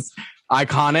was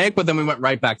iconic, but then we went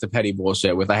right back to petty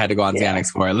bullshit with I had to go on Xanax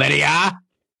for it. Lydia.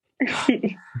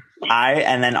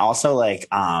 And then also like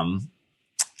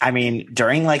I mean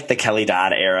during like the Kelly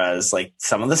Dodd eras, like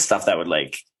some of the stuff that would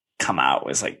like come out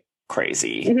was like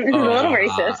crazy. A little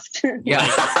racist. Yeah.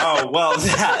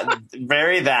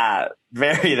 Very that.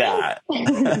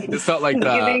 It felt like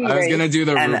I was gonna do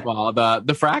the RuPaul,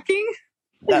 the fracking.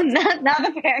 Not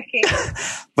the fracking.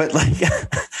 But like,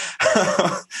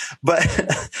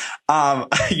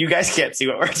 you guys can't see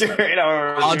what we're doing right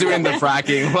now. I'll do in the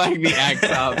fracking, like the X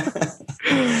up.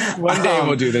 One day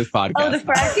we'll do this podcast. Oh, the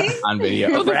fracking on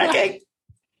video. The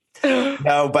fracking.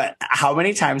 No, but how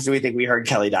many times do we think we heard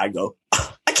Kelly Dodd go,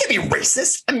 I can't be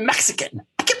racist. I'm Mexican.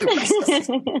 I can't be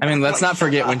racist. I mean, let's not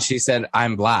forget when she said,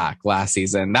 I'm black last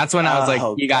season. That's when I was like,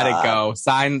 you got to go.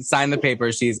 Sign the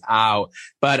paper. She's out.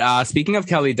 But speaking of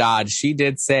Kelly Dodd, she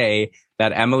did say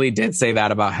that Emily did say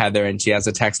that about Heather, and she has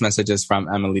the text messages from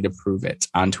Emily to prove it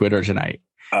on Twitter tonight.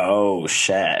 Oh,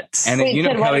 shit. And you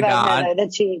know Kelly Dodd.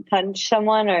 Did she punch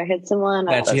someone or hit someone?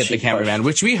 That she hit the cameraman,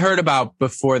 which we heard about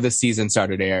before the season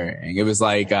started airing. It was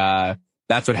like,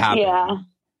 that's what happened. Yeah.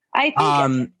 I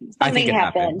think it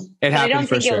happened. It happened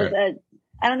for sure.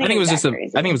 I think it was just I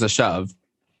think it was a shove.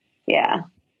 Yeah.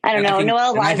 I don't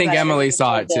know. I think Emily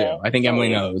saw it too. I think Emily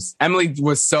knows. Emily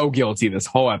was so guilty this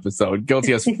whole episode.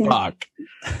 Guilty as fuck.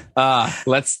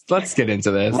 Let's get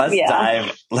into this.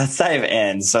 Let's dive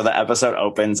in. So the episode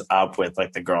opens up with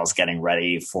like the girls getting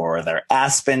ready for their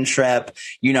Aspen trip.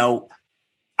 You know,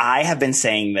 I have been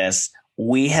saying this.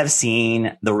 We have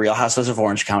seen the Real Housewives of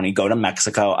Orange County go to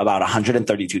Mexico about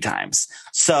 132 times.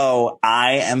 So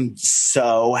I am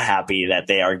so happy that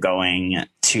they are going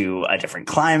to a different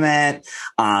climate.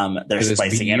 They're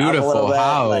spicing it up a little bit.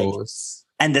 House.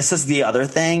 And this is the other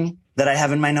thing that I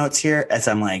have in my notes here as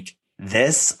I'm like,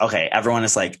 everyone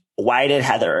is like, why did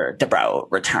Heather Dubrow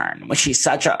return? Was she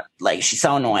she's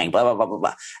so annoying, blah, blah, blah, blah,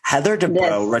 blah. Heather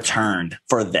Dubrow returned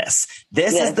for this.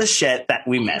 This is the shit that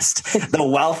we missed. The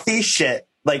wealthy shit.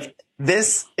 Like,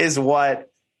 this is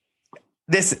what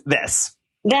this.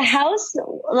 The house,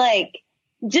 like,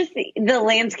 just the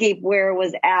landscape where it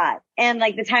was at and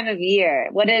like the time of year.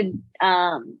 What did,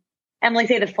 Emily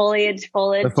say the foliage,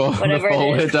 whatever the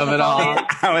foliage of it all.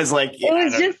 I was like, it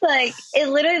was just like, it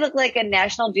literally looked like a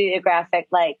National Geographic,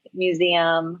 like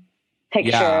museum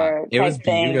picture. Yeah, it was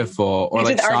thing. Beautiful. Or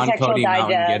like Sean Cody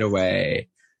Mountain Getaway.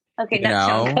 Okay, not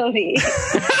Sean Cody.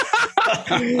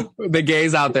 The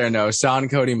gays out there know Sean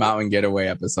Cody Mountain Getaway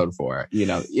episode 4. You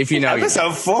know, if you know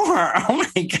episode 4. Oh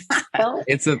my god,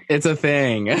 it's a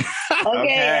thing.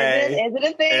 Okay, is it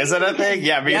a thing? Is it a thing?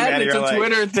 Yeah, it's a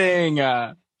Twitter thing.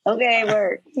 Okay,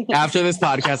 work. After this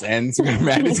podcast ends,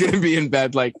 Maddie's going to be in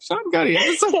bed like, Sean Cody. No,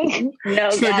 she's going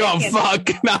to go,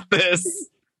 fuck, not this.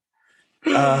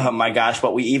 Oh my gosh.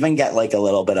 But we even get like a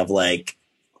little bit of like,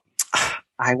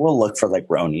 I will look for like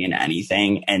Roni in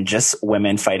anything, and just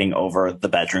women fighting over the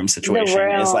bedroom situation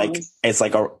is like,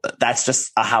 that's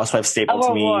just a housewife staple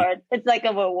to me. It's like a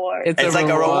reward. It's like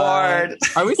a reward.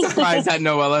 Are we surprised that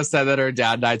Noella said that her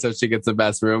dad died so she gets the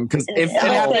best room? Because if it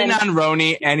happened on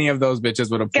Roni, any of those bitches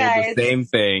would have pulled the same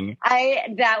thing.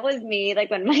 That was me,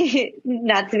 like when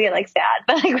not to be like sad,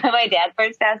 but like when my dad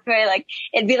first passed away, like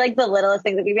it'd be like the littlest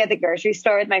things. Like we'd be at the grocery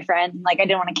store with my friends, and like I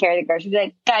didn't want to carry the groceries. I'd be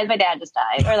like, guys, my dad just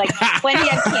died. Or like when he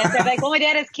had cancer, I'd be like, well, my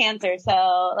dad has cancer,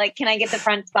 so like, can I get the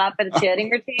front spot for the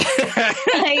cheerleading routine?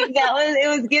 Like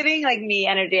it was giving like me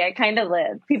energy. I kind of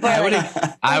lived. People are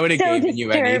I would have given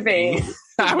you anything.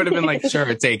 I would have been like,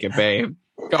 sure, take it, babe.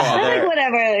 Go on there. Like,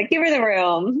 whatever. Like, give her the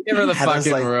room. Give her the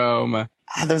fucking room.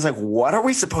 Heather's like, what are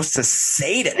we supposed to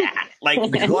say to that? Like,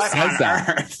 what on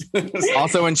earth?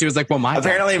 Also, when she was like, well,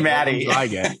 apparently Maddie.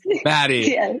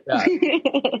 Maddie. Yeah.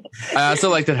 I also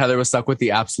like that Heather was stuck with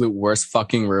the absolute worst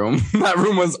fucking room. That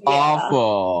room was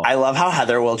awful. I love how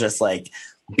Heather will just like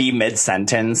be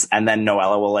mid-sentence, and then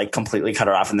Noella will like completely cut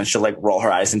her off, and then she'll like roll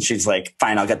her eyes, and she's like,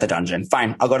 fine, I'll get the dungeon.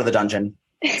 Fine, I'll go to the dungeon.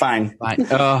 Fine.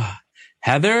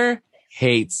 Heather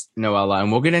hates Noella,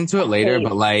 and we'll get into it later,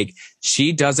 but like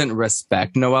she doesn't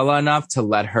respect Noella enough to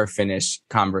let her finish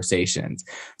conversations.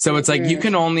 So it's like you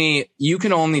can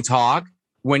only talk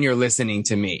when you're listening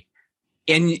to me.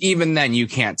 And even then you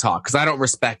can't talk because I don't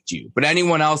respect you, but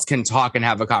anyone else can talk and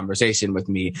have a conversation with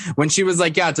me. When she was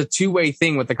like, yeah, it's a two-way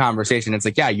thing with the conversation. It's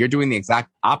like, yeah, you're doing the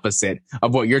exact opposite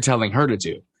of what you're telling her to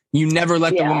do. You never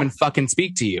let the woman fucking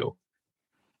speak to you.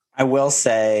 I will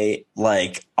say,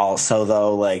 like, also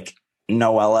though, like,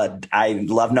 Noella, I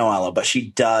love Noella, but she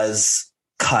does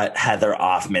cut Heather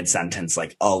off mid-sentence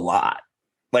like a lot.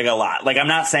 Like a lot. Like, I'm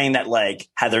not saying that like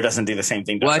Heather doesn't do the same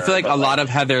thing to her. I feel like a lot of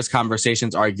Heather's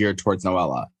conversations are geared towards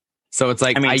Noella. So it's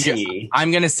like,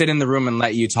 I'm going to sit in the room and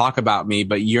let you talk about me,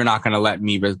 but you're not going to let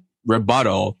me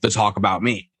rebuttal the talk about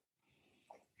me.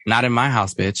 Not in my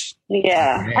house, bitch.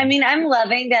 Yeah. I mean, I'm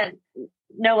loving that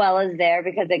Noella's there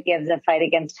because it gives a fight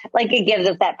against, like, it gives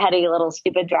us that petty little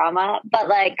stupid drama. But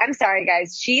like, I'm sorry,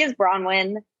 guys. She is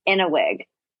Bronwyn in a wig.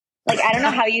 Like, I don't know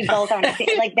how you both aren't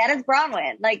seeing. Like, that is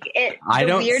Bronwyn. Like, it. I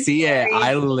don't see it.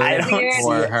 I live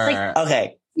for her. Like,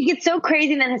 okay. He gets so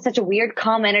crazy and then has such a weird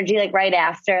calm energy, like right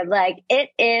after. Like, it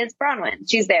is Bronwyn.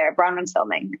 She's there. Bronwyn's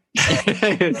filming.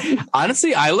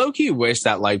 Honestly, I low-key wish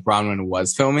that like Bronwyn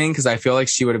was filming because I feel like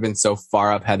she would have been so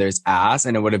far up Heather's ass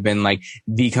and it would have been like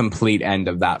the complete end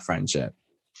of that friendship.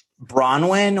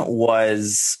 Bronwyn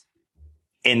was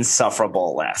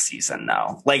insufferable last season,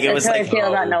 though. Like, it was how like, I feel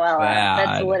about Noella. bad.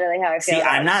 That's literally how I feel. See,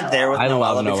 I'm not there with I Noella.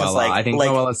 love Noella. Because, like, I think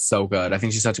Noella's so good. I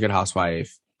think she's such a good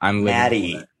housewife. I'm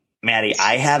Maddie,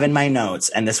 I have in my notes,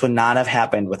 and this would not have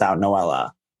happened without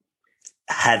Noella.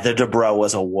 Heather Dubrow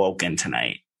was awoken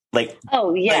tonight. Like,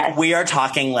 oh yes, like, we are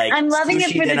talking like I'm loving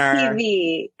it for dinner, the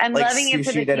TV. I'm like loving it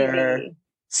for the dinner, TV.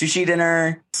 Sushi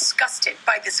dinner. Disgusted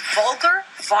by this vulgar,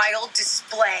 vile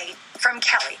display from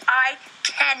Kelly. I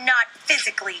cannot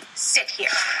physically sit here.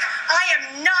 I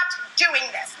am not doing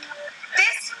this.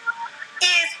 This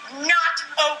is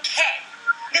not okay.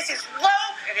 This is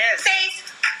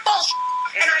low-face bullshit.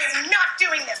 And I am not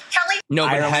doing this. Kelly? No,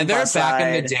 but Heather back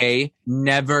in the day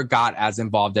never got as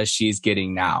involved as she's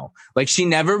getting now. Like, she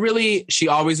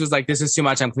always was like, this is too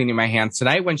much. I'm cleaning my hands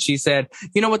tonight. When she said,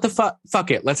 you know what,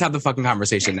 fuck it. Let's have the fucking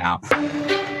conversation now.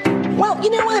 Well,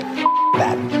 you know what?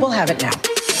 That. We'll have it now.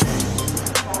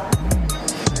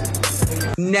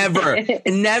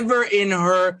 Never in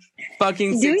her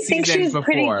fucking 6 seasons before.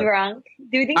 Do you think she was pretty drunk?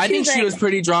 I think she was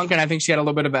pretty drunk, and I think she had a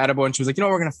little bit of edible, and she was like, you know,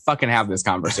 we're going to fucking have this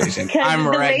conversation. I'm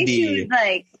ready. Way she was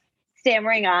like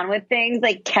stammering on with things,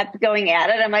 like kept going at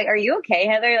it. I'm like, are you okay,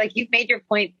 Heather? Like, you've made your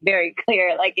point very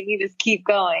clear. Like, and you just keep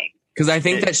going. Because I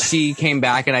think that she came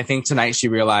back, and I think tonight she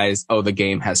realized, oh, the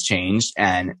game has changed,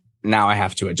 and now I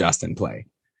have to adjust and play.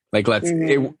 Like,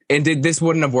 this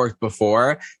wouldn't have worked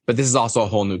before, but this is also a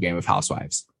whole new game of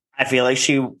Housewives. I feel like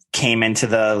she came into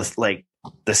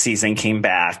the season, came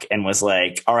back and was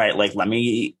like, all right, like, let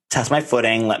me test my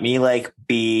footing. Let me like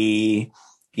be,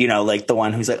 you know, like the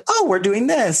one who's like, oh, we're doing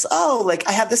this. Oh, like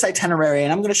I have this itinerary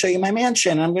and I'm going to show you my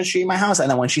mansion. And I'm going to show you my house. And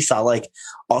then when she saw like,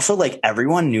 also like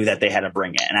everyone knew that they had to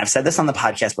bring it. And I've said this on the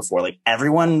podcast before, like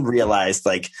everyone realized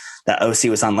like that OC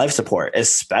was on life support,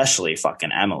 especially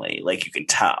fucking Emily. Like you can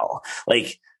tell,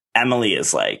 like Emily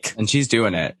is like, and she's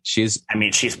doing it. She's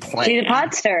playing. She's a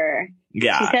pot stirrer.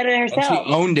 Yeah. She said it herself. And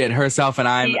she owned it herself. And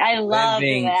I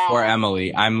living for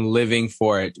Emily. I'm living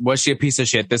for it. Was she a piece of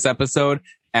shit this episode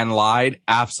and lied?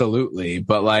 Absolutely.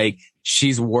 But like,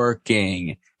 she's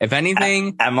working. If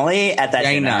anything, Emily at that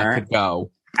Dana dinner could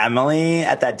go. Emily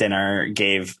at that dinner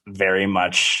gave very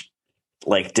much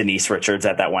like Denise Richards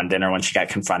at that one dinner when she got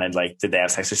confronted, like, did they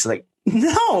have sex? She's like,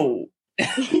 no.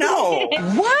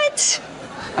 What?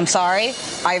 I'm sorry.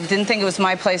 I didn't think it was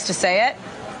my place to say it.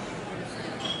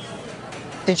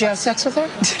 Did you have sex with her?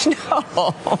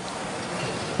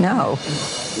 No.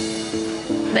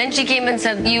 Then she came and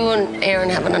said, you and Aaron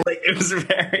have an... Like, it was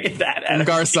very that. And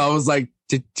Garcelle was like,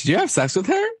 did you have sex with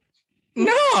her?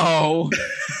 No.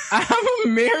 I'm a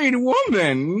married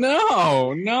woman.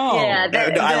 No. Yeah,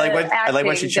 I like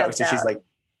when she chokes and she's like,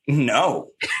 no.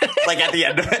 Like at the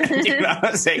end of it. You know what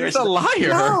I'm saying? She's a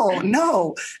liar.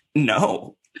 No.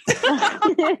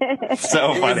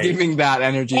 So funny. Giving that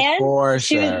energy and for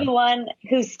she sure. was the one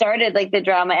who started like the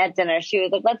drama at dinner. She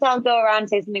was like, let's all go around and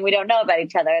say something we don't know about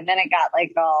each other. And then it got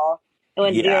like it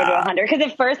went 0 to 100. Because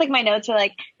at first, like my notes were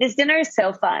like, this dinner is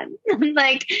so fun.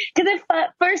 Like, because at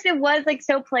first it was like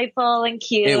so playful and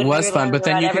cute. It was we fun, but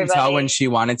then you can everybody. tell when she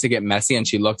wanted to get messy and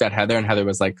she looked at Heather and Heather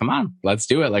was like, come on, let's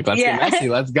do it. Like, let's get messy.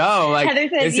 Let's go. Like, Heather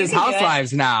said, this "You is can do it."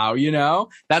 Housewives now, you know?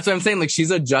 That's what I'm saying. Like,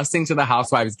 she's adjusting to the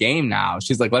Housewives game now.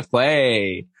 She's like, let's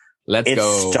play. Let's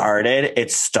go.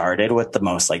 It started with the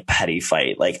most like petty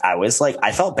fight. Like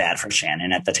I felt bad for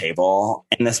Shannon at the table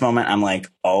in this moment. I'm like,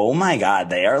 oh my God,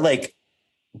 they are like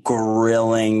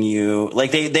grilling you.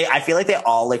 Like I feel like they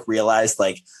all like realized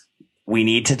like we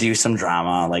need to do some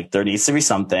drama. Like there needs to be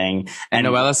something. And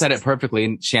Noella said it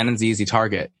perfectly. Shannon's the easy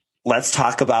target. Let's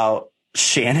talk about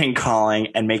Shannon calling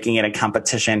and making it a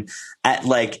competition at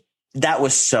like, that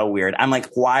was so weird. I'm like,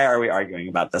 why are we arguing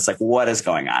about this? Like, what is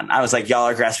going on? I was like, y'all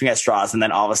are grasping at straws. And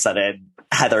then all of a sudden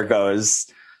Heather goes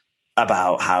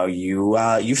about how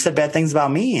you've said bad things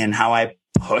about me and how I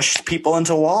pushed people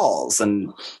into walls.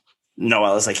 And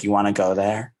Noella's like, you want to go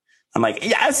there? I'm like,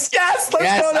 yes, let's go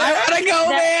there. I want to go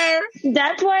there.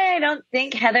 That's why I don't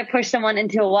think Heather pushed someone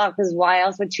into a wall, because why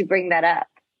else would she bring that up?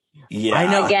 Yeah.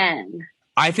 I know. Again.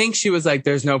 I think she was like,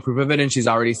 there's no proof of it. And she's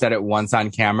already said it once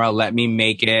on camera. Let me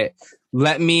make it.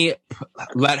 Let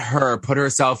her put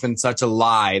herself in such a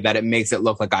lie that it makes it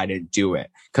look like I didn't do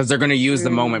it. Because they're going to use the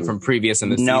moment from previous in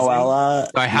the season. So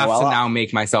I have to now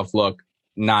make myself look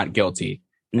not guilty.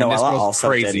 Noella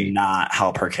also did not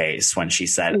help her case when she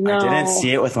said, I didn't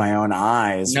see it with my own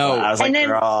eyes. No. I was like,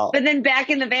 girl. But then back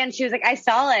in the van, she was like, I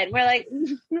saw it. We're like,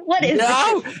 what is this?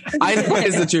 I think it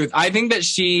is the truth. I think that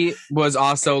she was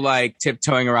also like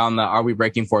tiptoeing around are we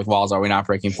breaking fourth walls? Are we not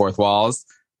breaking fourth walls?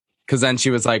 Because then she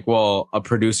was like, well, a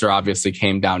producer obviously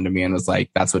came down to me and was like,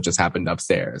 that's what just happened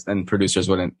upstairs. And producers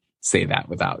wouldn't say that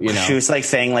without, you know. She was like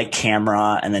saying like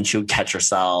camera, and then she would catch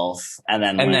herself. And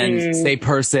then say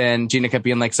person. Gina kept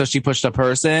being like, so she pushed a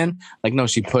person? Like, no,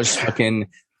 she pushed fucking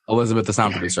Elizabeth, the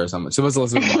sound producer or something. So it was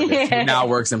Elizabeth Morgan, who now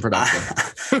works in production.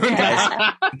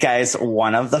 Guys,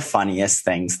 one of the funniest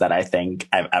things that I think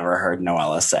I've ever heard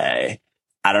Noella say,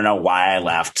 I don't know why I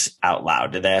laughed out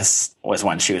loud to this, was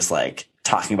when she was like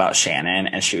talking about Shannon,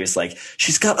 and she was like,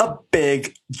 she's got a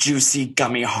big, juicy,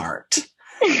 gummy heart.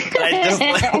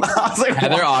 I was like,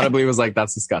 Heather audibly was like,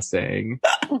 that's disgusting.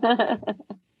 And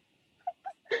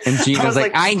Gina's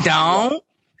like, I don't.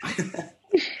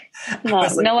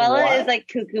 Noella is like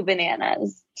cuckoo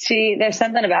bananas. There's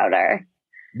something about her.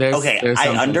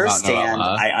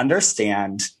 I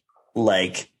understand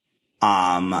like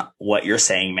what you're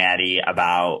saying, Maddie,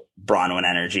 about Bronwyn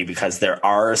energy, because there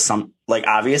are some, like,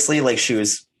 obviously, like, she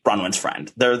was Bronwyn's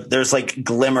friend. There's like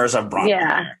glimmers of Bronwyn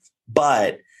there.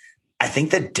 But I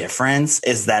think the difference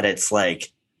is that it's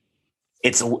like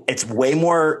it's way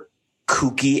more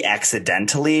kooky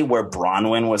accidentally, where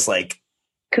Bronwyn was like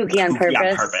kooky on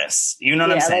purpose. You know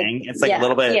what I'm saying? It's like a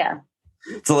little bit. Yeah.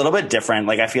 It's a little bit different.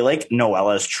 Like, I feel like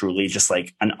Noella is truly just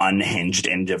like an unhinged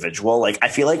individual. Like, I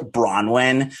feel like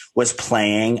Bronwyn was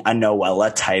playing a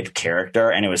Noella type character,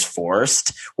 and it was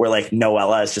forced, where like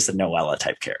Noella is just a Noella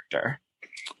type character.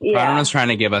 Bronwyn was trying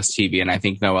to give us TV, and I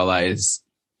think Noella is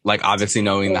like obviously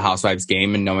knowing the Housewives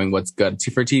game and knowing what's good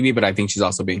for TV, but I think she's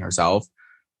also being herself.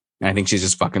 And I think she's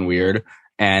just fucking weird,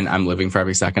 and I'm living for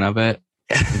every second of it.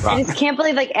 I just can't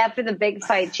believe, like, after the big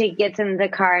fight, she gets in the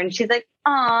car and she's like,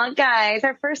 "Aw, guys,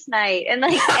 our first night," and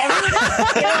like everyone's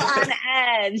still on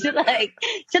edge. Like,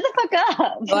 shut the fuck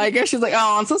up. Well, I guess she's like,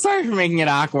 "Oh, I'm so sorry for making it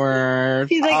awkward."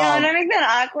 She's like, "Oh, don't make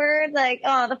that awkward." Like,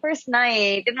 "Oh, the first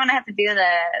night, didn't want to have to do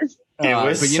this." It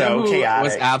was but so chaotic.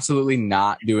 Was absolutely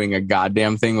not doing a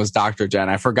goddamn thing was Dr. Jen.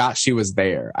 I forgot she was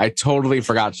there. I totally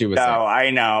forgot she was there. No,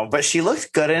 I know, but she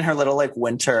looked good in her little like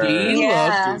winter. She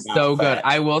looked so good.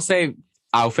 I will say,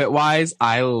 outfit wise,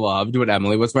 I loved what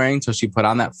Emily was wearing. So she put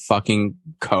on that fucking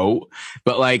coat,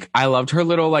 but like, I loved her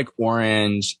little like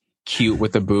orange cute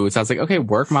with the boots. I was like, okay,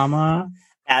 work, mama.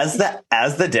 As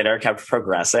the dinner kept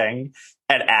progressing,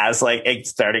 And as like it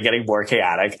started getting more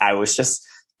chaotic, I was just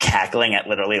cackling at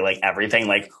literally like everything.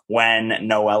 Like when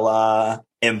Noella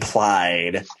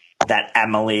implied that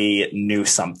Emily knew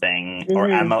something or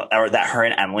that her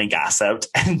and Emily gossiped,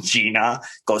 and Gina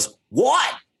goes,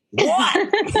 what?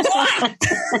 I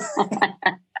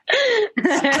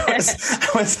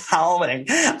was howling.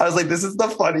 I was like, this is the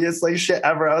funniest like shit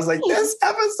ever. I was like, this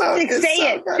episode like, is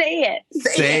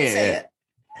say it.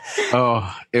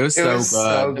 Oh, it was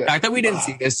so good. The fact that we didn't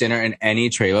see this dinner in any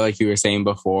trailer, like you were saying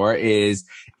before, is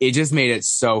it just made it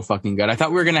so fucking good. I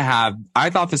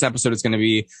thought this episode was going to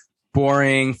be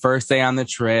boring, first day on the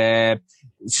trip,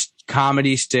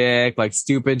 comedy shtick, like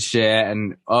stupid shit.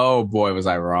 And oh boy, was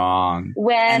I wrong. Go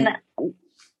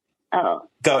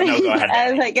ahead.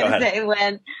 I was like going to say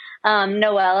when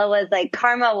Noella was like,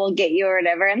 karma will get you or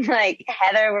whatever. And like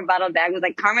Heather rebutted back was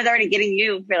like, karma's already getting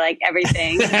you for like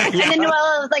everything. And then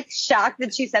Noella was like shocked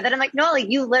that she said that. I'm like, no, like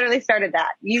you literally started that.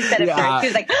 You said it first. She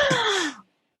was like,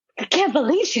 I can't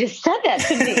believe she just said that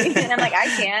to me. And I'm like, I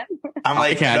can't. I'm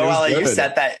like, Noella, you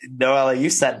set that. Noella, you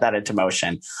set that into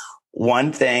motion.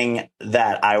 One thing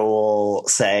that I will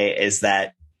say is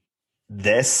that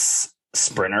this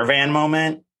Sprinter van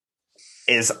moment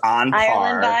is on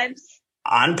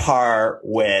par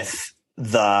with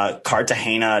the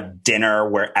Cartagena dinner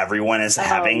where everyone is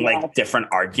having like different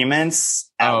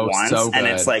arguments at once. So and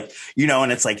it's like,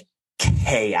 and it's like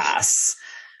chaos.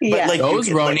 Yeah. But like those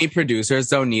Roni producers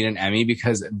don't need an Emmy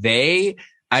because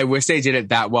I wish they did it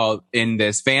that well in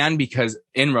this van, because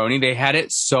in Roni, they had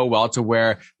it so well to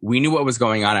where we knew what was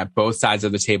going on at both sides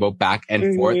of the table, back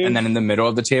and forth. And then in the middle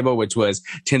of the table, which was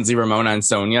Tinsley, Ramona, and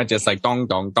Sonia, just like dong,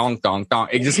 dong, dong, dong, dong.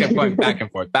 It just kept going back and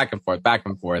forth, back and forth, back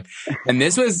and forth. And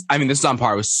this was on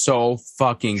par. It was so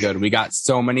fucking good. We got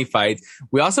so many fights.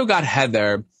 We also got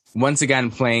Heather once again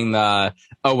playing now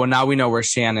we know where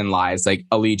Shannon lies, like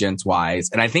allegiance wise.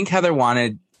 And I think Heather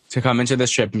wanted to come into this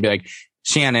trip and be like,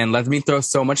 Shannon, let me throw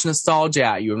so much nostalgia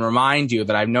at you and remind you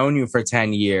that I've known you for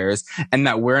 10 years and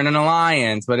that we're in an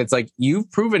alliance. But it's like,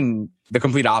 you've proven the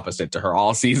complete opposite to her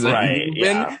all season. Right. You've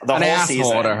been an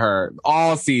asshole to her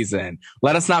all season.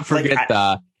 Let us not forget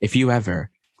if you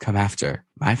ever come after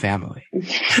my family.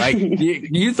 Like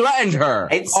you threatened her.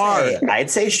 I'd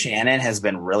say Shannon has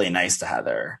been really nice to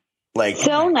Heather. Like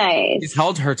so nice. She's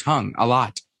held her tongue a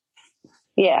lot.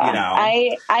 Yeah.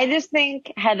 I just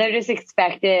think Heather just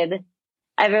expected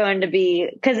everyone to be,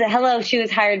 because she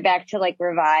was hired back to like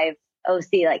revive OC.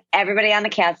 Like everybody on the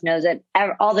cast knows it.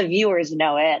 All the viewers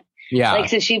know it. Yeah. Like,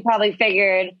 so she probably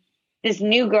figured this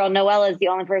new girl, Noella, is the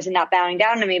only person not bowing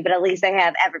down to me, but at least I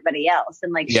have everybody else.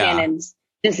 And like Shannon's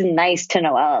just nice to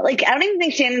Noella. Like, I don't even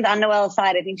think Shannon's on Noella's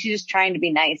side. I think she's just trying to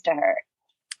be nice to her.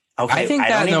 Okay. I think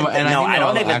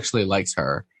Noella actually likes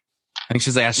her. I think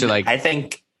she's actually like, I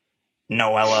think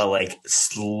Noella like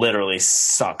literally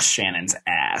sucks Shannon's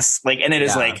ass. Like, and it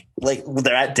is like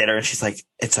they're at dinner and she's like,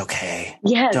 it's okay.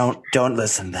 Yes. Don't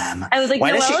listen to them. I was like,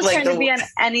 Noella's trying to be on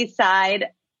any side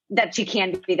that she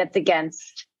can be that's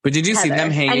against. But did you see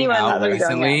them hanging out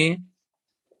recently? Yeah.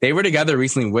 They were together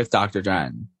recently with Dr.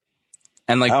 Jen.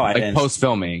 And like post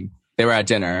filming, they were at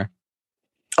dinner.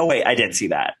 Oh wait, I did see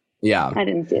that. Yeah. I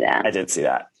didn't see that. I did see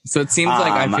that. So it seems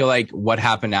like I feel like what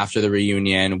happened after the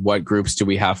reunion, what groups do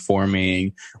we have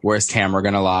forming? Where's Tamara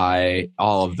gonna lie?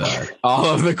 All of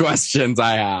the questions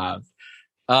I have.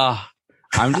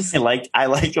 I'm just I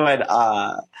like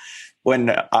when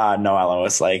Noella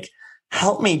was like,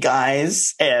 help me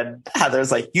guys. And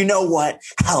Heather's like, you know what?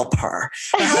 Help her.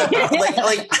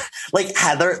 like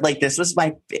Heather, like this is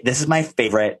my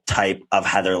favorite type of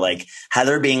Heather. Like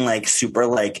Heather being like super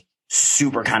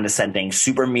condescending,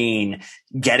 super mean,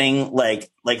 getting like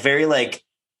very like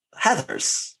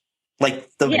Heather's like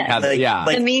the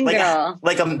mean girl,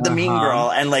 the mean girl,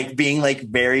 and like being like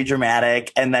very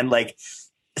dramatic, and then like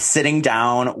sitting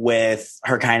down with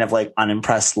her kind of like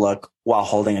unimpressed look while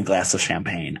holding a glass of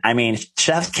champagne. I mean,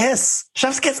 chef's kiss.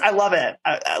 I love it.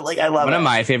 I love it. One of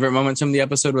my favorite moments from the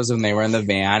episode was when they were in the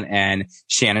van and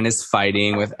Shannon is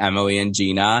fighting with Emily and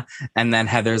Gina. And then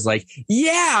Heather's like,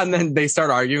 yeah. And then they start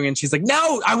arguing and she's like,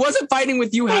 no, I wasn't fighting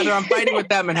with you, Heather. I'm fighting with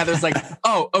them. And Heather's like,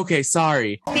 oh, okay,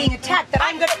 sorry. Being attacked that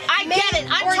I get it.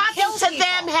 I'm talking to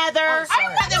them, Heather.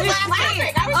 I'm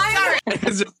sorry.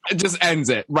 It just ends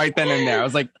it right then and there. I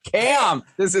was like, Cam,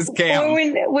 this is Cam.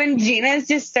 Or when Gina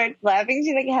just starts laughing,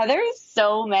 she's like, Heather is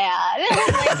so mad.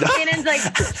 Like, Shannon's like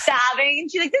sobbing,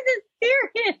 and she's like, this is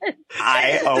serious.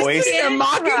 They're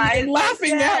mocking me and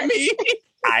laughing at me.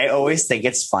 I always think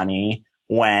it's funny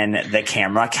when the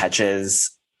camera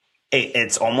catches.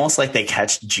 It's almost like they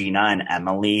catch Gina and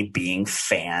Emily being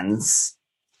fans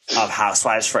of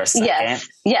Housewives for a second. Yes.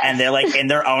 And they're like in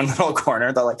their own little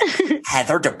corner. They're like,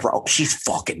 Heather Dubrow, she's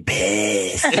fucking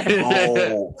pissed.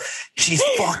 No, she's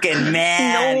fucking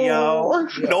mad, yo.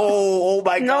 No, oh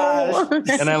my gosh.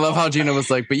 And I love how Gina was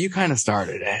like, but you kind of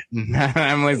started it.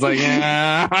 Emily's like,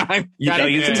 yeah.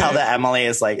 You can tell that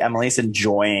Emily's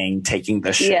enjoying taking the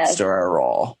shits to her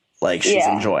role. Like she's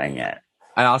enjoying it.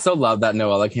 I also love that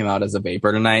Noella came out as a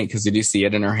vapor tonight because did you see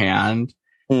it in her hand?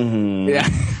 Mm-hmm. Yeah,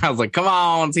 I was like, come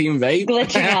on, team vape.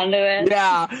 Glitching onto it.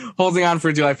 Yeah, holding on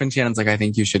for dear life. And Shannon's like, I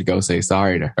think you should go say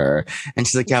sorry to her. And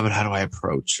she's like, yeah, but how do I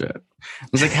approach it? I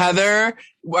was like, Heather,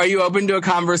 are you open to a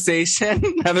conversation?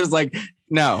 Heather's like,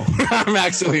 no, I'm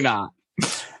actually not.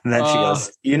 And then she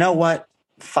goes, you know what?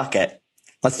 Fuck it.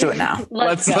 Let's do it now.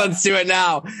 Let's do it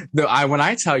now. When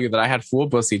I tell you that I had full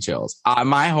pussy chills,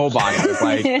 my whole body was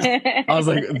like, I was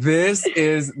like, this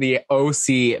is the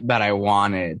OC that I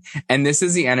wanted. And this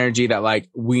is the energy that like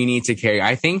we need to carry.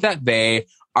 I think that they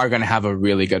are going to have a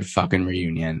really good fucking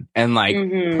reunion and like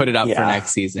put it up for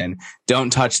next season. Don't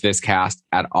touch this cast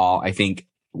at all. I think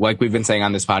like we've been saying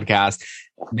on this podcast,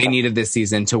 they needed this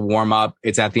season to warm up.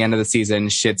 It's at the end of the season.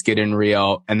 Shit's getting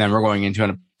real. And then we're going into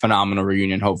a phenomenal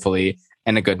reunion, hopefully.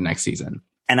 And a good next season.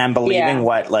 And I'm believing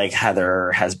what like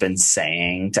Heather has been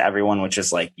saying to everyone, which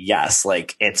is like, yes,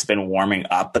 like it's been warming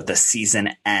up, but the season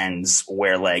ends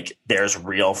where like there's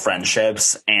real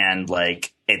friendships and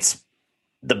like it's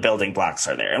the building blocks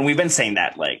are there. And we've been saying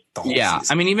that like the whole season.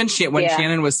 I mean, even when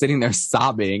Shannon was sitting there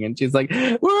sobbing and she's like,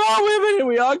 we're all women and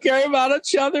we all care about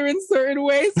each other in certain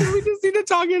ways. And we just need to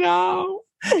talk it out.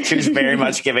 She was very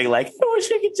much giving like, I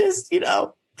wish I could just,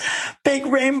 big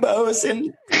rainbows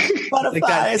and butterflies. Like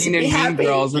that scene in Mean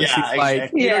Girls where she's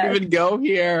like, you don't even go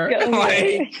here.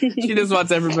 Like, she just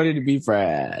wants everybody to be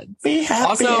friends. Be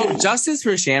happy. Also, justice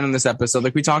for Shannon this episode.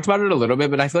 Like we talked about it a little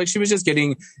bit, but I feel like she was just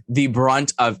getting the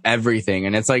brunt of everything.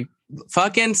 And it's like,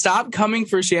 fucking stop coming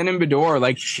for Shannon Bedore.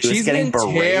 Like she's been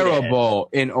terrible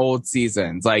in old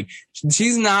seasons. Like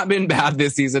she's not been bad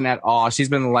this season at all. She's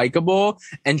been likable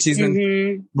and she's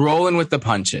been rolling with the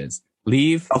punches.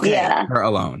 Leave her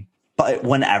alone. But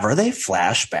whenever they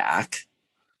flash back,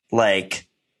 like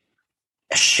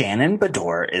Shannon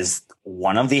Bedore is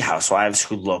one of the housewives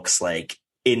who looks like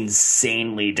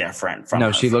insanely different from.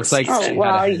 No, she looks like. Oh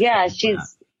well, yeah,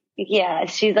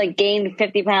 she's like gained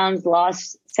 50 pounds,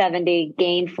 lost 70,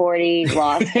 gained 40,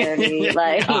 lost 30.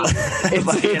 Like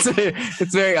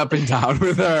it's very up and down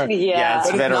with her. Yeah,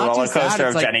 it's been a roller coaster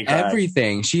of like Jenny Craig.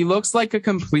 Everything. She looks like a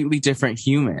completely different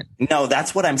human. No,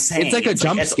 that's what I'm saying. It's like a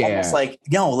jump scare. It's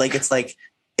almost like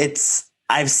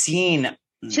I've seen.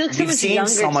 We've seen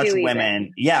so much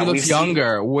women. Yeah, she looks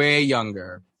younger, way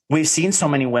younger. We've seen so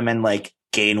many women like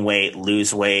gain weight,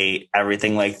 lose weight,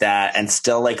 everything like that, and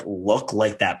still like look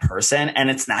like that person. And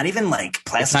it's not even like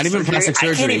plastic surgery. It's not even plastic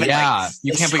surgery.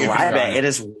 You can't put your finger on it. It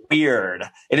is weird.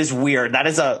 It is weird. That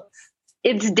is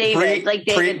It's David.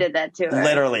 David did that to her.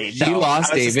 Literally. She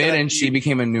lost David and she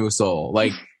became a new soul.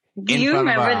 Like, do you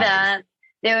remember that?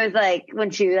 There was like when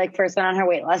she like first went on her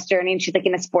weight loss journey and she's like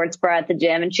in a sports bra at the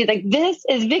gym and she's like, "This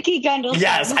is Vicky Gunvalson."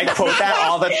 Yes, I quote that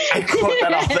all the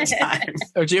time.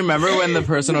 Oh, do you remember when the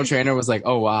personal trainer was like,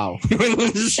 "Oh wow,"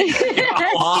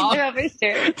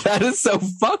 that is so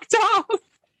fucked up.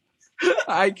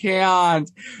 I can't.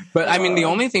 But I mean, the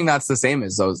only thing that's the same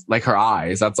is those like her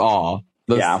eyes. That's all.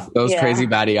 Those crazy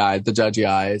baddie eyes, the judgy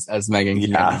eyes, as Megan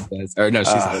says. Or no,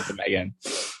 she said it to Megan.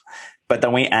 But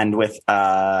then we end with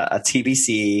a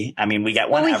TBC. I mean, we get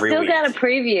one every week. We still got a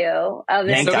preview of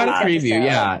it. Still got a preview,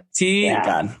 yeah.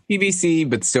 TBC,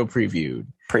 but still previewed.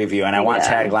 And I want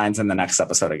taglines in the next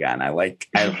episode again. I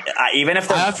even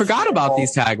if I forgot about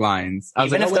these taglines.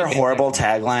 Even if they're horrible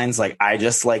taglines, like I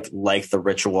just like the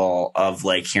ritual of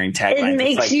like hearing taglines. It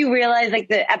makes you realize like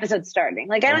the episode's starting.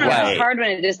 Like I don't know, it's hard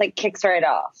when it just like kicks right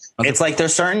off. It's like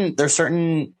there's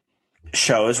certain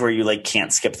shows where you like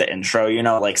can't skip the intro,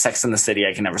 like Sex and the City.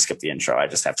 I can never skip the intro. I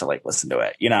just have to like listen to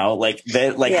it,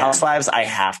 Housewives. I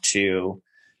have to.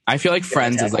 I feel like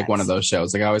Friends is like one of those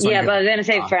shows. Like I always but I was gonna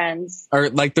say Friends or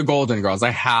like the Golden Girls.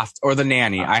 I have to, or the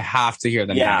Nanny. I have to hear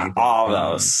the Nanny. All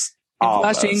those.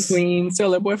 Crushing Queen.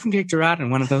 So her boyfriend kicked her out in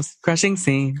one of those crushing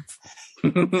scenes.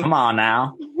 Come on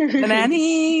now. The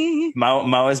Nanny.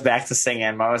 Mo is back to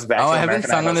singing. Mo is back to I haven't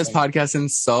sung on this podcast in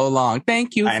so long.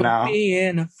 Thank you for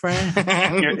being a friend.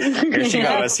 Here she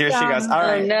goes. All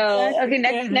right. Oh, no. Okay,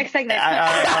 next segment. All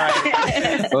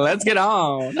right. Let's get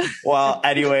on. Well,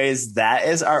 anyways, that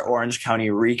is our Orange County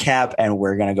recap, and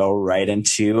we're going to go right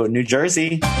into New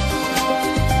Jersey.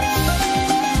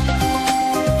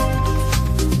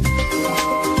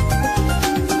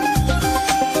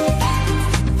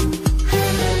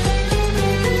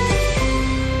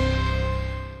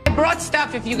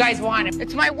 off if you guys want it.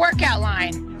 It's my workout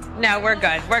line. No, we're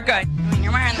good. We're good. I mean,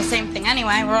 you're wearing the same thing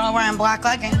anyway. We're all wearing black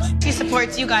leggings. She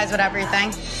supports you guys with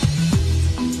everything.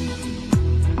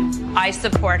 I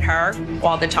support her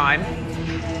all the time.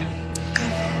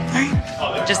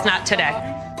 Just not today.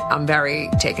 I'm very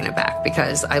taken aback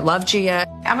because I love Gia.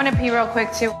 I'm going to pee real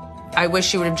quick, too. I wish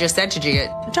she would have just said to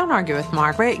Gia, don't argue with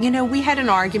Margaret. You know, we had an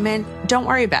argument. Don't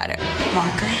worry about it.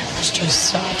 Margaret is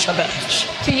just such a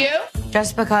bitch. To you?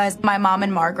 Just because my mom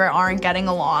and Margaret aren't getting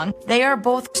along, they are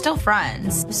both still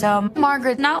friends. So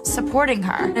Margaret not supporting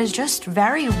her is just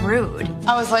very rude.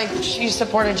 I was like, she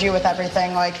supported you with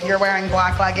everything. Like, you're wearing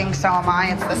black leggings, so am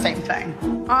I. It's the same thing.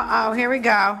 Uh-oh, here we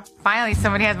go. Finally,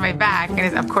 somebody has my back. And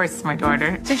it's, of course, it's my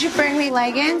daughter. Did you bring me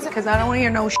leggings? Because I don't want to hear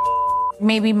no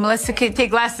Maybe Melissa could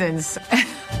take lessons.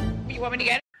 You want me to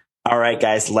get it? All right,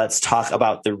 guys, let's talk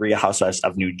about the Real Housewives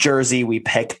of New Jersey. We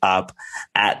pick up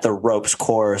at the ropes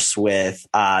course with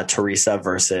Teresa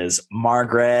versus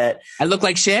Margaret. I look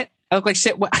like shit.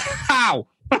 How?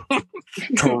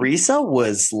 Teresa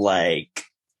was like,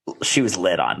 she was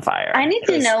lit on fire. I need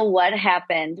to know what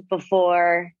happened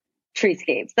before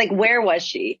Treescapes. Like, where was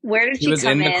she? Where did she come in? She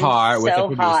was in the car with the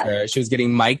producer. Hot? She was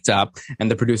getting mic'd up, and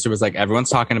the producer was like, everyone's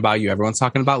talking about you. Everyone's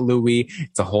talking about Louis.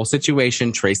 It's a whole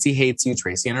situation. Tracy hates you.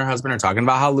 Tracy and her husband are talking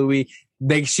about how Louis,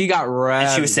 she got revved.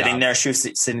 And she was sitting there. She was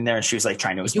sitting there, and she was like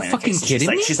trying to explain. Are you fucking kidding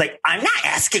me? She's like, I'm not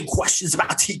asking questions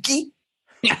about Tiki.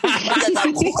 She's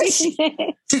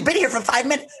been here for 5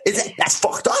 minutes. That's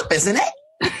fucked up, isn't it?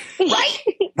 Right?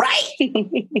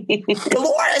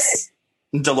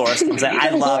 Dolores comes in.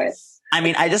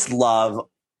 I just love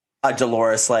a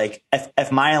Dolores. Like,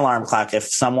 if my alarm clock,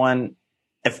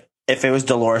 if it was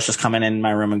Dolores just coming in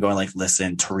my room and going like,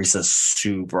 listen, Teresa's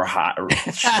super hot.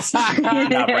 She's up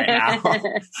right now.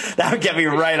 That would get me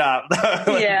right up. That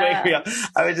would wake me up.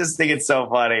 I would just think it's so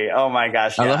funny. Oh my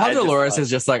gosh. I love how Dolores is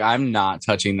just like, I'm not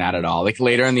touching that at all. Like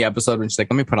later in the episode when she's like,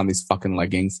 let me put on these fucking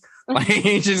leggings. Like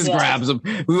she just grabs them.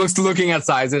 Looking at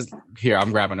sizes. Here,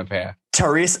 I'm grabbing a pair.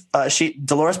 Dolores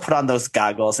put on those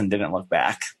goggles and didn't look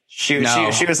back. She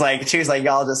was like,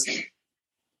 y'all just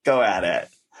go at it.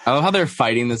 I love how they're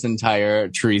fighting this entire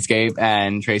treescape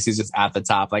and Tracy's just at the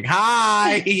top like,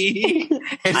 hi.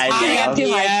 I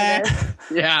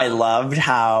loved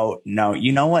how,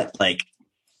 you know what, like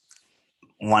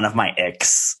one of my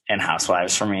icks in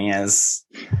Housewives for me is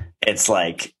it's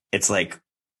like,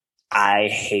 I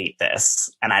hate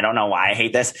this and I don't know why I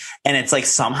hate this. And it's like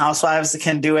some housewives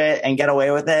can do it and get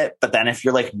away with it. But then if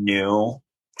you're like new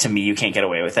to me, you can't get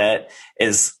away with it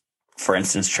is, for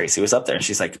instance, Tracy was up there and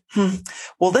she's like,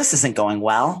 well, this isn't going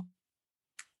well.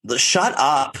 Shut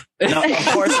up. No, of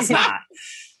course it's not.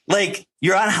 Like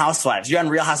you're on Housewives, you're on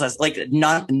Real Housewives. Like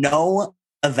no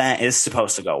event is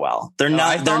supposed to go well. They're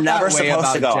never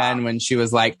supposed to go Jen well. When she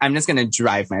was like, I'm just going to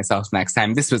drive myself next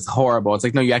time. This was horrible. It's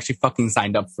like, no, you actually fucking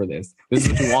signed up for this. This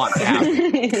is what you want to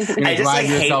happen. I just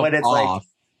hate when it's like,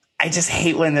 I just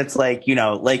hate when it's like,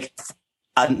 like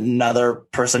another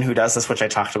person who does this, which I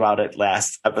talked about it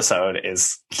last episode,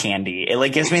 is Candy. It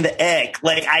like gives me the ick.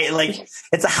 Like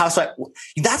it's a housewife.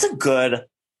 That's a good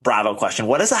Bravo question.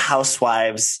 What is a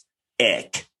housewife's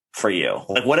ick for you?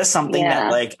 Like, what is something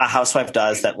that like a housewife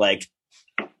does that like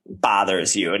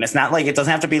bothers you? And it's not like, it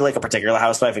doesn't have to be like a particular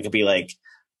housewife. It could be like,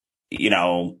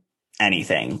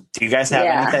 anything. Do you guys have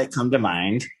any that come to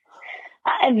mind?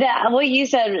 What you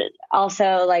said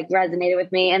also like resonated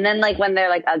with me. And then like when they're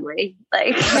like ugly,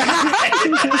 like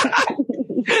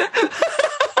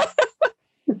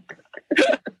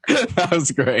that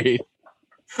was great.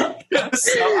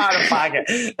 So out of pocket.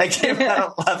 That came out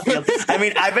of left field. I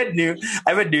mean,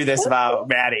 I would do this about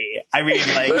Maddie. I mean,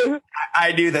 like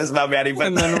I knew this about Maddie,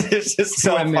 but it's just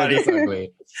so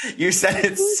funny. You said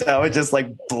it's so just like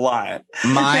blunt.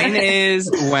 Mine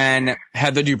is when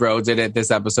Heather Dubrow did it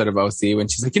this episode of OC when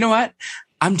she's like, you know what?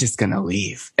 I'm just going to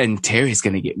leave and Terry's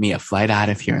going to get me a flight out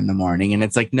of here in the morning. And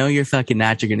it's like, no, you're fucking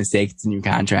not. You're going to stay. It's in your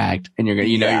contract and you're going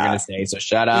to, you're going to stay. So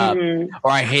shut up. Mm-hmm.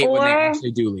 Or I hate when they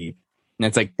actually do leave. And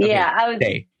it's like,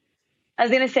 okay, I was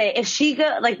going to say, if she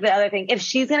go, like the other thing, if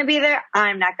she's going to be there,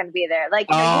 I'm not going to be there. Like,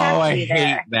 you have to be there.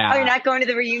 Hate that. Oh, you're not going to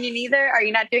the reunion either? Are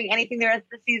you not doing anything the rest of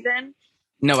the season?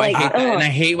 No, like, I hate that. And I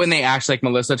hate when they actually, like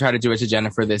Melissa tried to do it to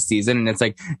Jennifer this season. And it's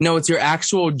like, no, it's your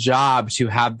actual job to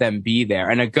have them be there.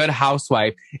 And a good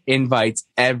housewife invites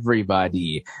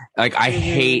everybody. Like, I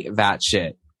hate that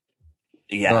shit.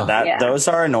 Yeah, those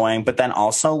are annoying. But then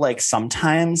also, like,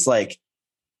 sometimes, like,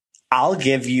 I'll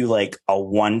give you like a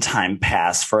one-time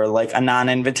pass for like a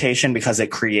non-invitation because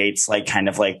it creates like kind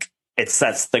of like it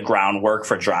sets the groundwork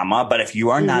for drama. But if you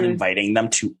are not inviting them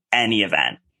to any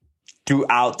event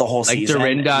throughout the whole like season.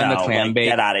 Dorinda and the clam bake.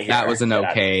 Get out of here. That was an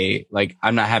okay. Like,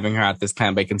 I'm not having her at this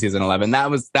clam bake in season 11.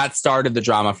 That started the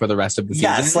drama for the rest of the season.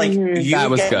 Yes, like that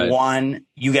was good.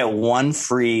 You get one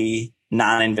free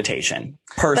non-invitation.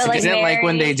 But, I didn't like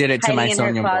when they did it to my hiding in her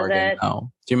Sonia Morgan. closet.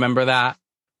 Oh, do you remember that?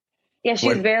 Yeah, she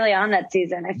was barely on that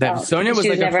season. I felt Sonia was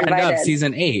she like a never friend invited. of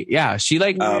season 8. Yeah, she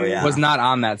was not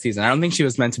on that season. I don't think she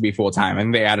was meant to be full time. I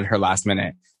think they added her last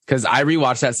minute because I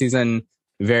rewatched that season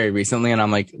very recently, and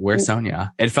I'm like, where's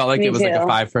Sonia? It felt like Me it was like a too.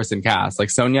 5-person cast.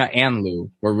 Like Sonia and Lou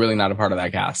were really not a part of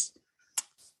that cast.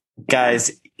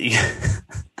 Guys,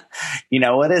 you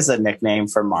know what is a nickname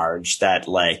for Marge that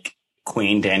like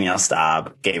Queen Danielle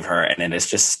Staub gave her, and it is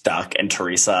just stuck, and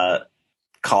Teresa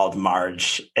called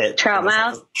Marge Trout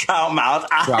mouth. Trout mouth.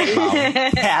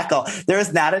 I cackle.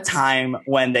 There's not a time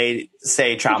when they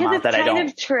say trout Because mouth it's that I kind don't.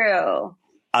 of true.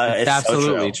 It's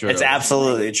absolutely so true. It's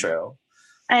absolutely true.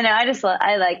 I know.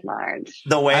 I like Marge.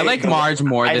 The way I like Marge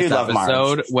more I this do love Marge.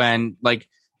 episode when like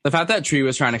the fact that Tree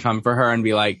was trying to come for her and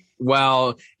be like,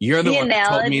 well, you're the one that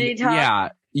told me. analogy talk? Yeah.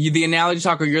 The analogy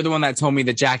talker, you're the one that told me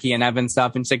the Jackie and Evan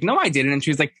stuff. And she's like, no, I didn't. And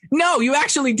she was like, no, you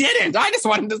actually didn't. I just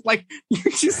wanted to like,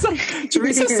 you're just like,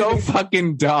 Teresa's so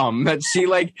fucking dumb that she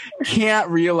like can't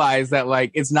realize that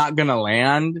like it's not going to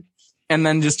land. And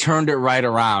then just turned it right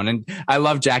around. And I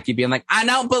love Jackie being like, I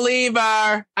don't believe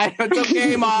her. It's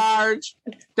okay, Marge.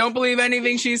 Don't believe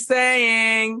anything she's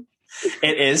saying.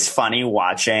 It is funny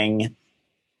watching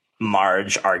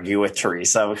Marge argue with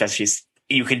Teresa because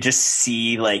you could just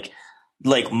see like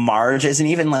Marge isn't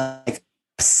even like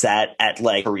upset at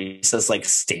like Teresa's like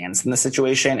stance in the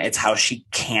situation. It's how she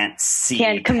can't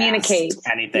communicate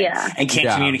anything and can't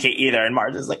Yeah. communicate either. And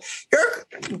Marge is like,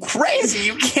 you're crazy.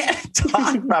 You can't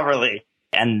talk properly.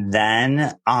 And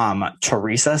then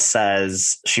Teresa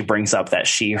says, she brings up that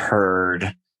she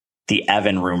heard the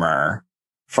Evan rumor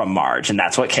from Marge, and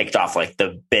that's what kicked off like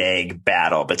the big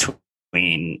battle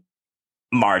between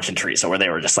Marge and Teresa, where they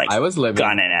were just like I was living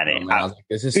gunning at it. I was like,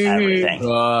 this is everything.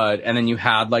 good. And then you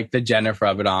had like the Jennifer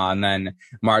of it on. Then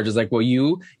Marge is like, well,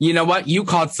 you know what? You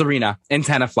called Serena and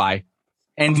Tenafly.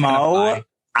 And Mo,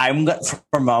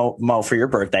 for Mo, for your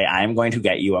birthday, I'm going to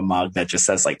get you a mug that just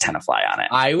says like Tenafly on it.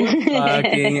 I would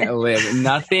fucking live.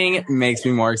 Nothing makes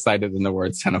me more excited than the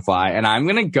words Tenafly. And I'm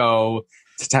going to go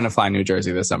to Tenafly, New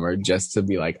Jersey this summer just to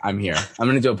be like, I'm here. I'm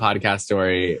going to do a podcast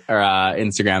story or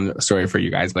Instagram story for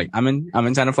you guys. Like, I'm in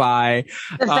Tenafly.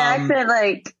 The fact that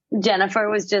like Jennifer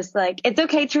was just like, it's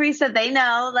okay, Teresa. They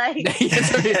know. Like, you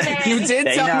did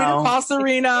tell me to call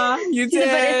Serena. You did.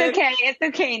 But it's okay. It's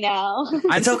okay now.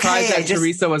 I'm surprised that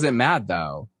Teresa wasn't mad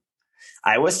though.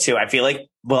 I was too. I feel like,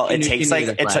 well, She it knew takes she like,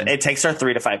 needed a friend. it takes her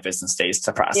 3 to 5 business days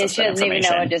to process Yeah, she that doesn't even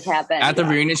information. know what just happened. At the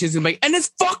reunion, she's gonna be like, and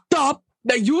it's fucked up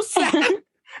that you said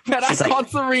that She's I like, called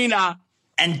Serena.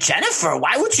 And Jennifer,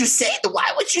 why would you say that?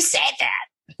 Why would you say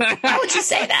that? Why would you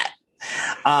say that?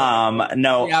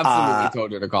 No, He absolutely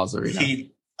told her to call Serena.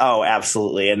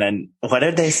 Absolutely. And then what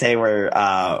did they say where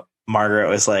Margaret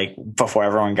was like, before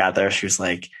everyone got there, she was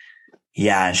like,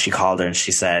 yeah. And she called her and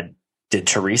she said, did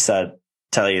Teresa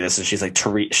tell you this? And she's like,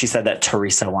 she said that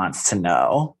Teresa wants to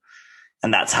know.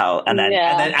 And that's how, and then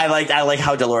I like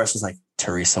how Dolores was like,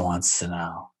 Teresa wants to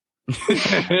know.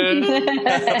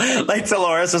 Like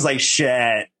Dolores was like,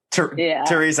 shit.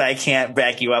 Teresa, I can't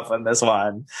back you up on this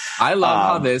one. I love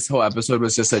how this whole episode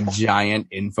was just a giant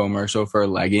infomercial for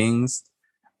leggings.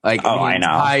 Like I know.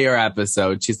 Entire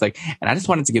episode, she's like, and I just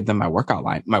wanted to give them my workout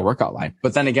line.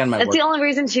 But then again, That's the only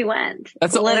reason she went.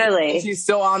 That's the literally. only reason she's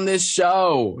still on this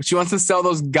show. She wants to sell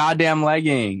those goddamn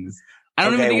leggings. I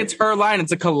don't even think it's her line.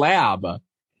 It's a collab.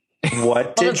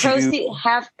 What Well, the proceeds,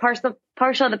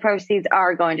 partial of the proceeds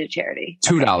are going to charity.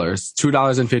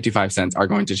 $2.55 are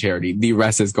going to charity. The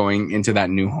rest is going into that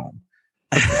new home.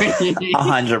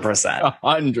 100%.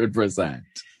 100%.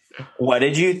 What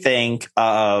did you think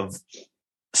of?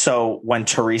 So when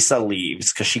Teresa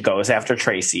leaves, because she goes after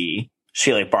Tracy,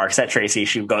 she like barks at Tracy.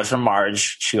 She goes from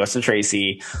Marge, she goes to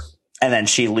Tracy, and then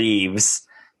she leaves.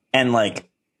 And like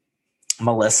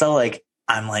Melissa, like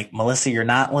I'm like, Melissa, you're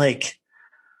not like.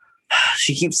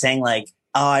 She keeps saying like,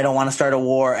 oh, I don't want to start a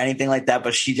war or anything like that.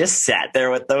 But she just sat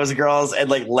there with those girls and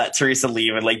like let Teresa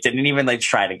leave and like didn't even like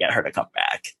try to get her to come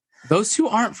back. Those two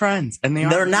aren't friends, and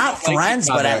they're not friends,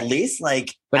 but at least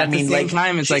like, but I at mean, the same like,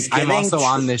 time, it's like she's I'm giving also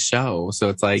on this show, so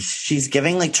it's like she's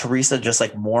giving like Teresa just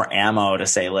like more ammo to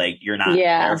say like you're not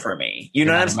there for me. You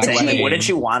know what I'm saying? Like, wouldn't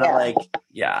you want to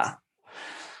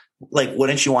like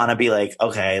wouldn't you want to be like,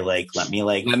 okay, like let me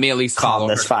at least follow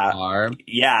this file.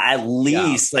 Yeah, at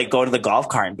least like go to the golf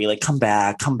cart and be like, come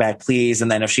back, please.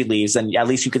 And then if she leaves, then at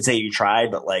least you could say you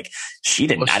tried. But like she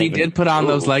did not. She even did put on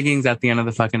move. those leggings at the end of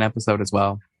the fucking episode as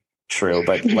well. true,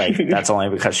 but like that's only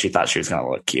because she thought she was gonna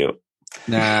look cute.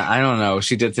 Nah, I don't know.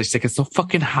 She did this. She's like, it's so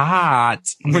fucking hot.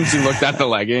 When she looked at the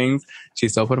leggings, she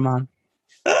still put them on.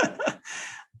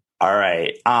 All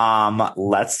right.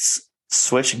 Let's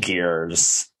switch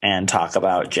gears and talk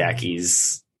about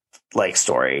Jackie's like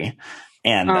story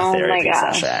and the therapy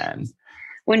session.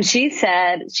 When she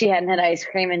said she hadn't had ice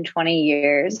cream in 20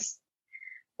 years,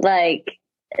 like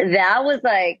that was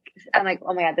like, I'm like,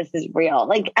 oh my God, this is real.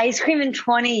 Like ice cream in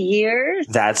 20 years.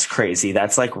 That's crazy.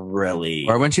 That's like really.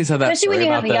 Or when she said that, especially when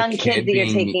you have young kids that you're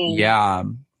taking. Yeah.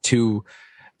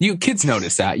 You kids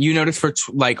notice that. You notice for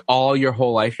like all your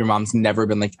whole life, your mom's never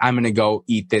been like, I'm going to go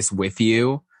eat this with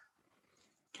you.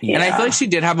 Yeah. And I feel like she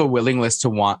did have a willingness to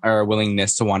want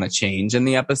to change in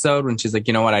the episode when she's like,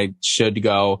 you know what? I should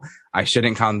go. I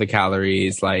shouldn't count the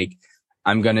calories. Like,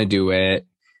 I'm going to do it.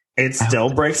 It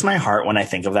still breaks my heart when I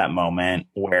think of that moment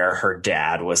where her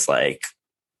dad was like,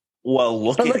 well,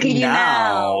 look at you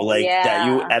now. Like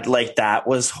that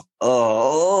was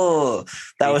so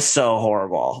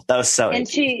horrible. That was so. And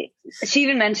she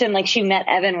even mentioned like she met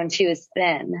Evan when she was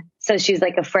thin. So she's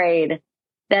like afraid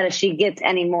that if she gets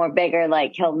any more bigger,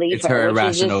 like he'll leave her. It's her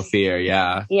irrational fear.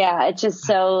 Yeah. Yeah. It's just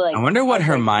so like. I wonder what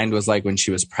her mind was like when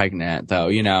she was pregnant though,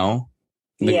 you know,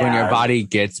 like when your body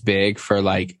gets big for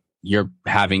like you're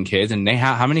having kids and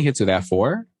how many kids do they have?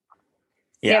 4?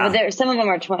 Yeah, but some of them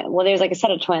are twins. Well, there's like a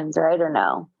set of twins, right? Or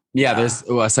no? Yeah, there's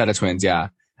a set of twins. Yeah.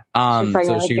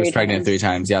 So she was pregnant 3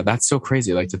 times. Yeah, that's so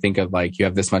crazy. Like to think of like you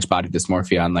have this much body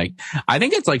dysmorphia, and like I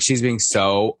think it's like she's being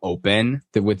so open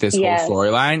with this whole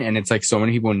storyline, and it's like so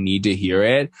many people need to hear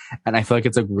it, and I feel like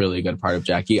it's a really good part of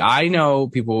Jackie. I know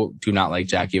people do not like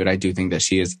Jackie, but I do think that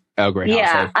she is a great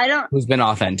housewife who's been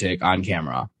authentic on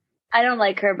camera. I don't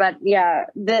like her, but yeah,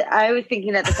 I was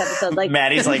thinking that this episode, like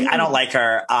Maddie's like, I don't like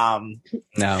her. No,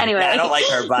 anyway, I don't like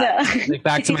her, but like,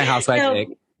 back to my housewife,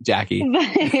 Jackie.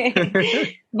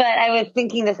 But I was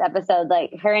thinking this episode,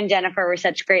 like her and Jennifer were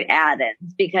such great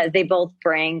add-ins because they both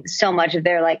bring so much of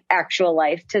their like actual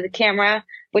life to the camera,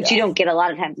 which you don't get a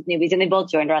lot of times with newbies, and they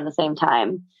both joined around the same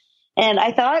time. And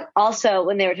I thought also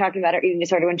when they were talking about her eating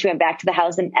disorder, when she went back to the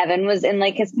house and Evan was in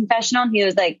like his confessional, he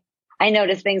was like, I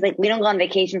noticed things like we don't go on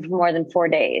vacation for more than 4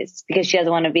 days because she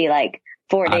doesn't want to be like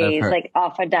 4 days like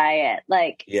off a diet.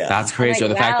 Like, that's crazy. Like, or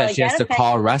the fact that she has to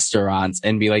call restaurants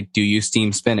and be like, do you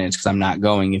steam spinach? Because I'm not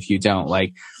going if you don't.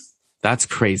 Like, that's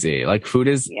crazy. Like food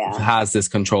has this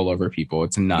control over people.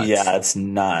 It's nuts. Yeah, it's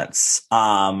nuts.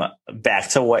 Back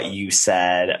to what you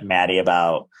said, Maddie,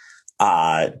 about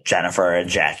Jennifer and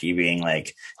Jackie being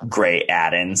like great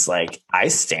add-ins. Like I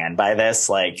stand by this.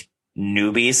 Like,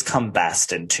 newbies come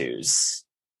best in 2s.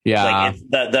 Yeah. Like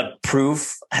the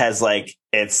proof has like,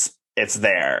 it's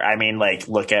there. I mean, like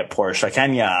look at Portia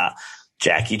Kenya,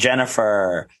 Jackie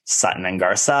Jennifer, Sutton and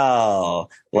Garcelle.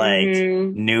 Like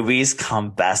newbies come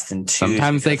best in 2s.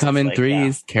 Sometimes they come in like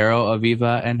 3s. Carol,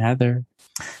 Aviva, and Heather.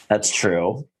 That's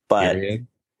true. But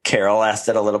Carol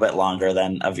lasted a little bit longer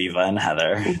than Aviva and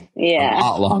Heather. Yeah. A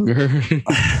lot longer.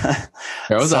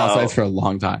 Carol was outside for a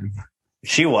long time.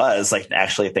 She was like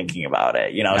actually thinking about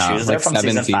it. You know, she was there like from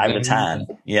season 5 to 10.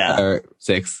 Yeah. Or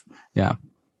 6. Yeah.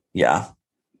 Yeah.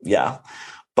 Yeah.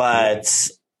 But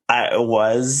I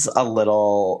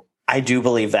do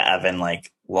believe that Evan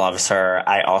like loves her.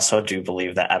 I also do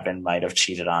believe that Evan might have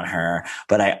cheated on her,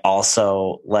 but I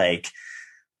also like,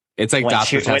 it's like when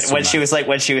she was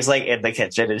like in the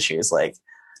kitchen and she was like,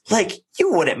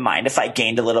 you wouldn't mind if I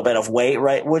gained a little bit of weight,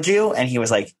 right? Would you? And he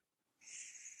was like,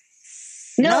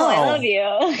 No, I love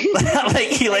you. he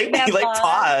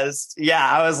paused. Yeah,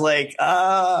 I was like,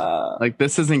 like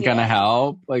this isn't gonna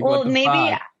help. Like, well,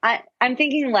 maybe I'm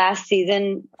thinking last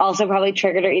season also probably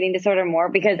triggered her eating disorder more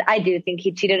because I do think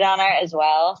he cheated on her as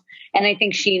well, and I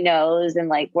think she knows, and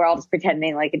like we're all just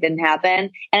pretending like it didn't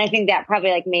happen, and I think that probably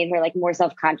like made her like more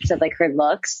self conscious of like her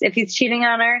looks if he's cheating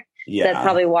on her. Yeah, that's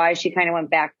probably why she kind of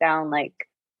went back down like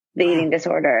the eating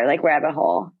disorder like rabbit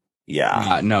hole.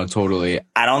 Yeah. No, totally.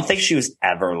 I don't think she was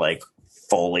ever like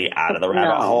fully out of the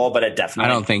rabbit hole, but it definitely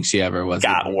I don't think she ever was.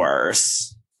 Got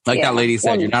worse. Like that lady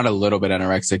said, you're not a little bit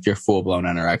anorexic, you're full blown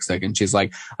anorexic. And she's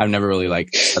like, I've never really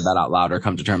like said that out loud or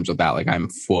come to terms with that. Like I'm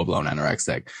full blown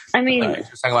anorexic. I mean,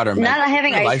 she's talking about her not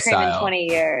having ice cream in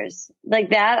 20 years like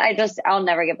that. I'll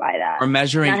never get by that. Or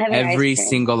measuring every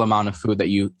single amount of food that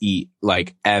you eat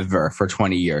like ever for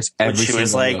 20 years. She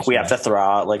was like, we have to throw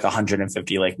out like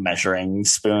 150 like measuring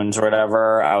spoons or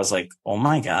whatever. I was like, oh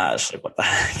my gosh, like what the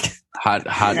heck?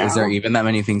 How is there even that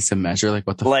many things to measure? Like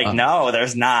what the fuck? No,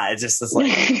 there's not. It's just this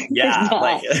like, yeah.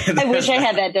 Like, I wish I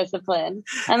had that discipline.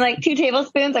 I'm like 2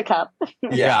 tablespoons a cup.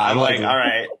 Yeah. I'm like, all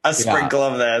right, a sprinkle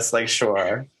of this, like,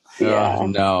 sure. Yeah.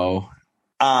 No.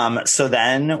 So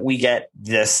then we get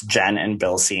this Jen and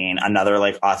Bill scene, another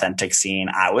like authentic scene.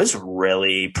 I was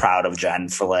really proud of Jen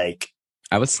for like,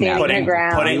 I was standing her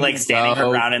ground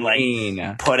and like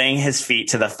queen. Putting his feet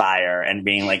to the fire and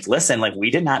being like, listen, like we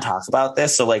did not talk about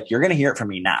this. So like, you're going to hear it from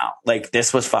me now. Like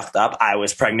this was fucked up. I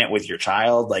was pregnant with your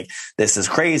child. Like this is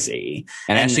crazy.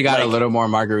 And as she got a little more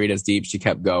margaritas deep, she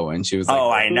kept going. She was like,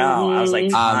 oh, I know. I was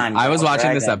like, I was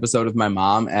watching this episode with my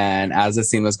mom, and as the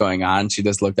scene was going on, she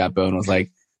just looked at Bill and was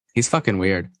like, he's fucking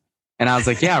weird. And I was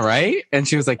like, yeah, right? And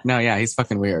she was like, no, yeah, he's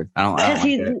fucking weird. I don't like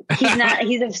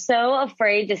he's so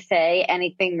afraid to say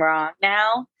anything wrong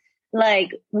now.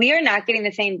 Like, we are not getting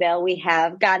the same Bill we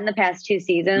have gotten the past 2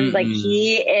 seasons. Mm-mm. Like,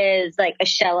 he is like a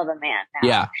shell of a man now.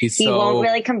 Yeah, he won't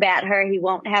really combat her. He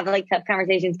won't have like tough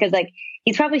conversations because like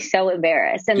he's probably so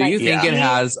embarrassed. And do you think it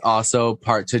has also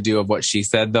part to do of what she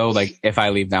said though? Like, if I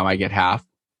leave now, I get half.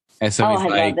 And so he's I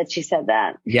love that she said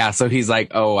that. Yeah, so he's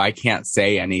like, oh, I can't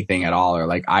say anything at all, or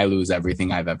like I lose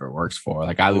everything I've ever worked for.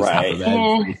 Like I lose half of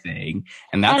everything,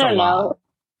 and that's a lot.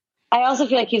 I also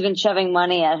feel like he's been shoving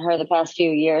money at her the past few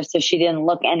years, so she didn't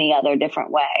look any other different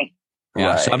way.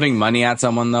 Yeah, shoving money at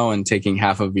someone though and taking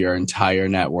half of your entire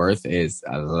net worth is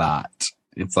a lot.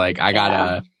 It's like I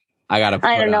gotta. I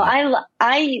don't know.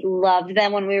 I loved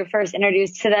them when we were first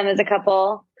introduced to them as a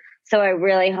couple, so I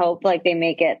really hope like they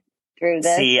make it through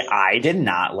this. See, I did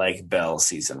not like Bill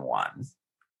season 1.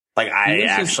 Like I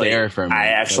actually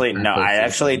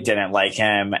didn't like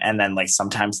him. And then like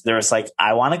sometimes there was like,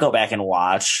 I want to go back and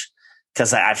watch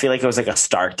because I feel like it was like a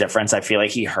stark difference. I feel like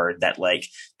he heard that like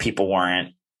people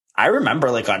weren't. I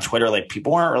remember like on Twitter, like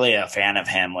people weren't really a fan of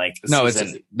him. Like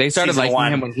they started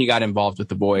liking him when he got involved with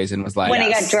the boys and was like when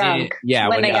he got drunk.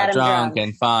 When he got drunk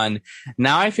and fun.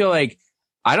 Now I feel like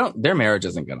their marriage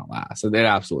isn't going to last. It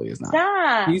absolutely is not.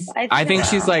 Stop. I think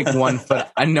she's like 1 foot.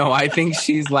 I think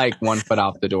she's like 1 foot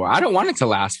out the door. I don't want it to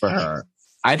last for her.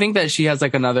 I think that she has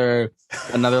like another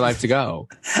life to go.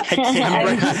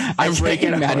 I'm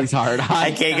breaking Maddie's heart. I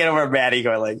can't get over Maddie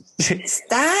going like,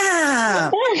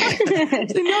 stop.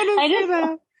 It's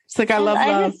like, I love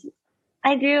love.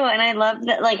 I do. And I love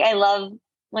that. Like, I love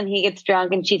when he gets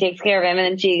drunk and she takes care of him,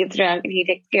 and then she gets drunk and he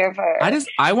takes care of her.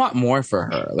 I want more for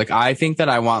her. Like, I think that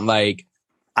I want like,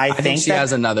 I think she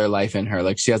has another life in her.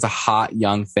 Like, she has a hot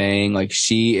young thing. Like,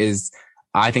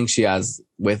 I think she has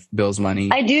with Bill's money.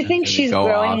 I do think she's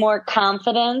growing more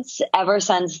confidence ever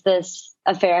since this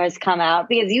affair has come out,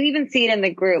 because you even see it in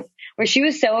the group where she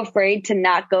was so afraid to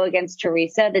not go against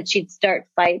Teresa that she'd start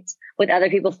fights with other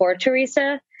people for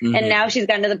Teresa. Mm-hmm. And now she's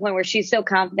gotten to the point where she's so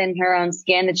confident in her own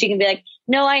skin that she can be like,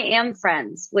 no, I am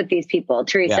friends with these people,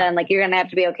 Teresa. Yeah. And like, you're going to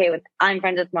have to be okay with, I'm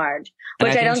friends with Marge.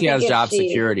 Which I think she has job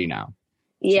security now.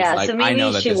 Yeah. Like, so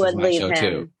maybe she would leave him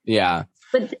too. Yeah.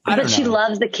 But she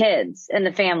loves the kids and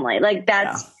the family. Like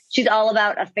she's all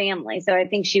about a family. So I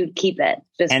think she would keep it.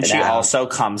 And she also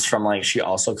comes from like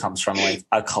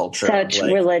a culture such of,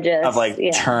 like, religious of like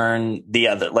turn the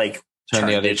other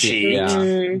cheek. Yeah.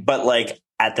 Mm-hmm. But like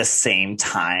at the same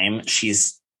time,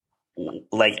 she's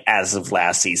like, as of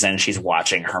last season, she's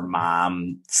watching her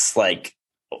mom's like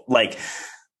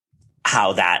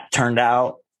how that turned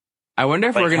out. I wonder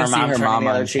if we're going to see her mom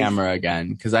on camera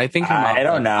again. Cause I think her mom, I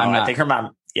don't know. I think her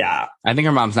mom, yeah. I think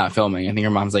her mom's not filming. I think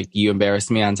her mom's like, you embarrassed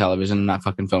me on television. I'm not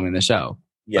fucking filming the show.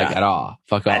 Yeah. Like at all.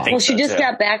 Fuck off. Well, she just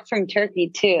got back from Turkey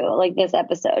too, like this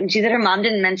episode. And she said her mom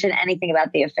didn't mention anything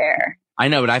about the affair. I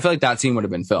know, but I feel like that scene would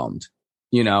have been filmed,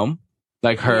 you know,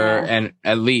 like her and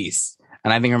at least.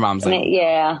 And I think her mom's like,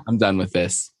 I'm done with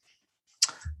this.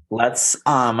 Let's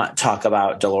talk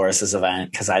about Dolores' event,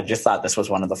 because I just thought this was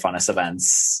one of the funnest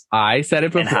events. I said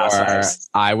it before.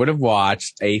 I would have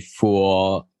watched a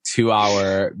full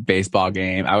 2-hour baseball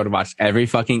game. I would have watched every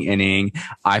fucking inning.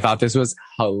 I thought this was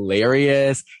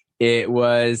hilarious. It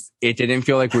didn't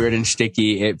feel like weird and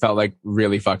sticky. It felt like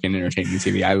really fucking entertaining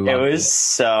TV. I loved it. It was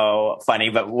so funny.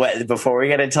 But before we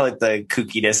get into like the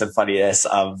kookiness and funniness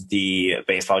of the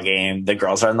baseball game, the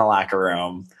girls are in the locker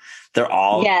room. They're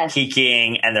all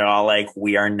peeking and they're all like,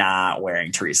 we are not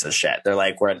wearing Teresa's shit. They're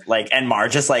like, we're like, and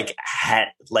Marge is like,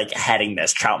 heading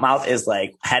this. Troutmouth is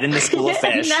like heading the school of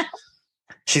fish.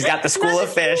 She's got the school of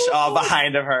fish all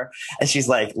behind of her. And she's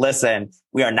like, listen,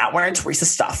 we are not wearing Teresa's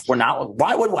stuff. We're not,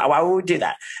 why would we do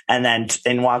that? And then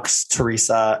in walks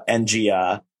Teresa and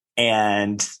Gia.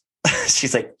 And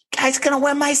she's like, guys gonna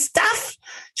wear my stuff?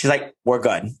 She's like, we're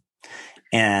good.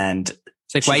 And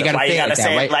it's like, why you gotta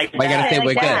say it like that? Why you gotta say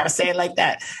we're good? Gotta say it like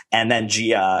that. And then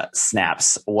Gia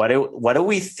snaps. What do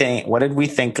we think? What did we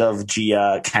think of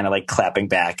Gia kind of like clapping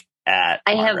back at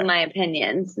I Margaret? have my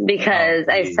opinions because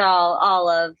I saw all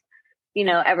of,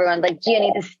 everyone like, Gia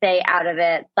needs to stay out of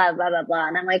it, blah, blah, blah, blah.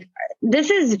 And I'm like, this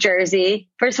is Jersey.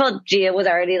 First of all, Gia was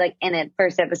already like in it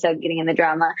first episode, getting in the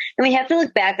drama, and we have to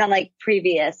look back on like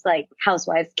previous like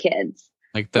Housewives kids,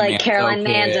 like the like Caroline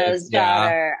kids. Manzo's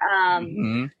daughter,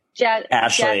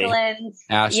 Ashley.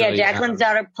 Jacqueline's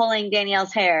daughter pulling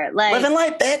Danielle's hair, like living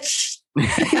life, bitch.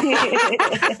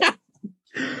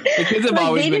 The kids have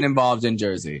always been involved in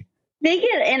Jersey. They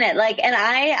get in it, like, and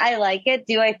I like it.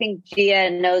 Do I think Gia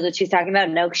knows what she's talking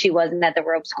about? No, 'cause she wasn't at the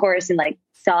ropes course and like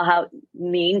saw how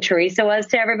mean Teresa was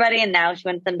to everybody, and now she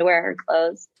wants them to wear her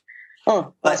clothes.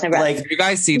 Oh, lost my breath. Like, did you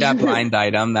guys see that blind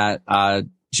item that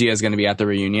Gia's going to be at the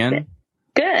reunion?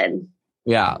 Good.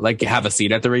 Yeah, like have a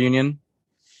seat at the reunion.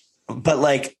 But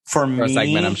like for me, a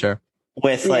segment, I'm sure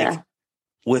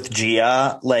with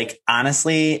Gia, like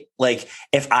honestly, like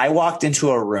if I walked into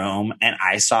a room and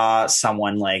I saw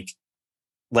someone like,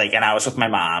 and I was with my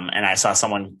mom and I saw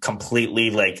someone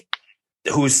completely like,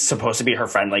 who's supposed to be her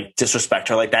friend, like disrespect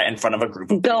her like that in front of a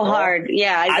group of people. Hard.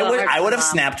 Yeah. I would have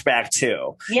snapped back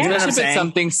too. Yeah. You know what I'm Especially if it's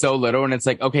something so little and it's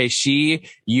like, okay,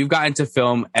 you've gotten to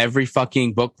film every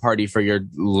fucking book party for your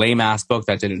lame ass book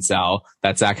that didn't sell,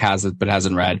 that Zach has but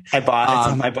hasn't read. I bought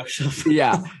it on my bookshelf.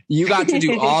 Yeah. You got to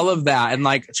do all of that. And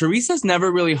like Teresa's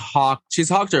never really she's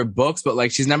hawked her books, but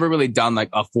like she's never really done like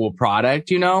a full product,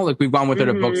 you know? Like we've gone with her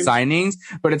to book signings,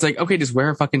 but it's like, okay, just wear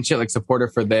her fucking shit, like support her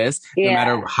for this, no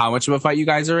matter how much of a fight you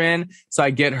guys are in. So I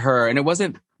get her. And it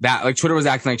wasn't that like Twitter was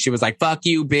acting like she was like, fuck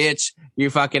you, bitch. You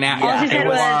fucking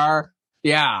Yeah.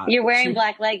 You're wearing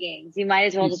black leggings. You might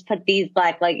as well just put these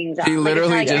black leggings on. She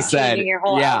literally like just said, your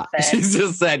whole outfit. She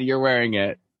just said, you're wearing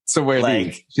it. So wear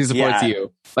these. She supports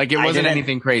you. Like it wasn't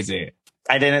anything crazy.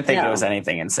 I didn't think it was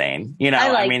anything insane. You know,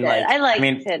 I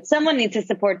liked it. Someone needs to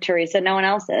support Teresa. No one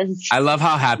else is. I love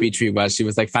how happy Tree was. She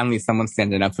was like, finally someone's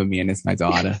standing up for me and it's my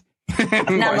daughter. Not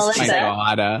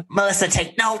Melissa. Melissa,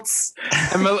 take notes.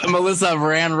 And Melissa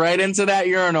ran right into that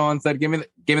urinal and said, give me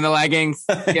the leggings.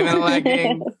 Give me the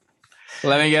leggings.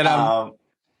 Let me get them.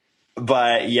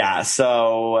 But yeah,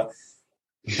 so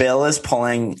Bill is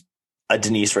pulling a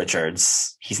Denise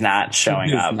Richards. He's not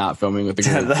showing up. He's not filming with the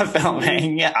group. The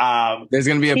filming. There's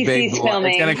going to be a big it's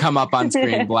going to come up on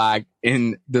screen black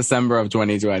in December of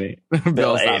 2020.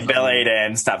 Bill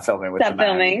Aiden, stop filming with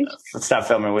Stop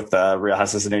filming with the Real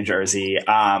Houses of New Jersey.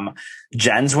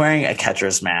 Jen's wearing a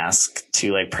catcher's mask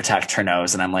to like protect her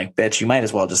nose, and I'm like, bitch, you might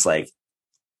as well just like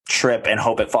trip and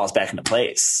hope it falls back into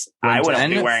place. I wouldn't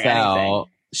be wearing anything.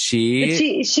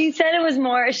 She said it was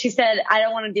more, she said, I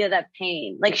don't want to deal with that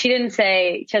pain. Like she didn't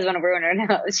say she doesn't want to ruin her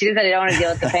nose. She just said, I don't want to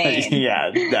deal with the pain.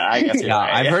 I guess you're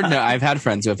right. I've had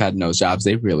friends who have had nose jobs.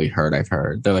 They really hurt. I've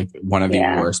heard they're like one of the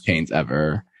worst pains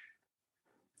ever.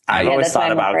 I've always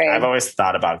thought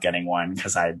about getting one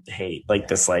because I hate like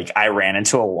this. Like I ran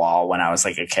into a wall when I was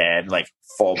like a kid, like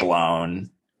full blown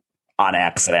on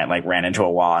accident, like ran into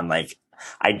a wall and like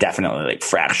I definitely like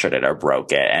fractured it or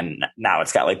broke it. And now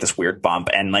it's got like this weird bump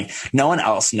and like no one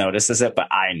else notices it, but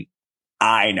I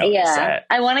notice it.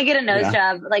 I want to get a nose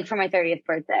job like for my 30th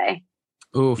birthday.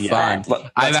 Ooh, fun.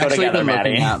 I've actually been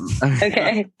looking at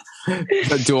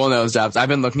the dual nose jobs. I've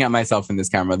been looking at myself in this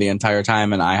camera the entire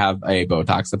time, and I have a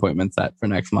Botox appointment set for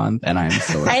next month, and I'm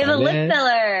so excited. I have a lip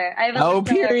filler.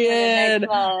 Period.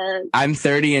 I'm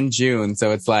 30 in June,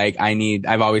 so it's like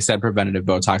I've always said preventative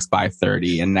Botox by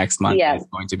 30, and next month is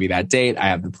going to be that date. I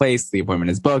have the place, the appointment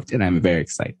is booked, and I'm very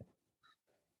excited.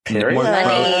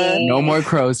 No more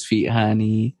crow's feet,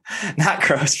 honey. Not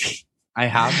crow's feet. I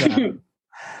have them.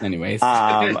 Anyways,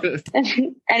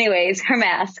 anyways, her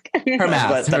mask.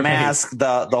 But the mask,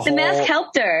 the whole mask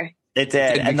helped her. It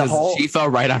did, and she fell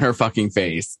right on her fucking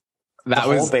face. The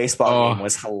whole baseball game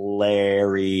was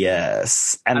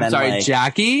hilarious. And I'm sorry,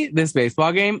 Jackie. This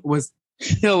baseball game was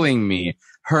killing me.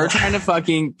 Her trying to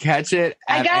fucking catch it.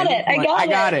 I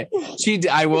got it.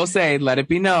 I will say, let it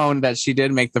be known that she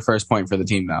did make the first point for the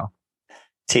team, though.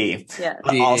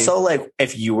 But also, like,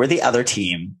 if you were the other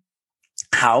team,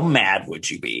 how mad would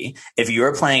you be if you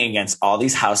were playing against all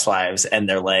these housewives and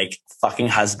they're like fucking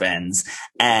husbands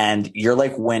and you're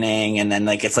like winning and then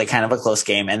like it's like kind of a close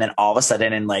game and then all of a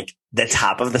sudden in like the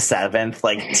top of the seventh,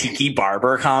 like Tiki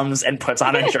Barber comes and puts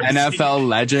on a jersey. NFL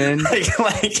legend.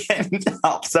 like and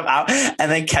helps them out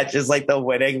and then catches like the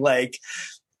winning like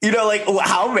you know, like,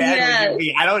 how mad would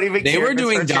you be? I don't even care. They were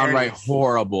doing downright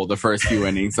horrible the first few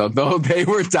innings, so though they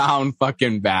were down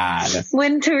fucking bad.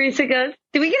 When Teresa goes,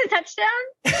 Did we get a touchdown?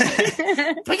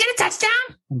 We get a touchdown?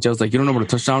 And Joe's like, you don't know what a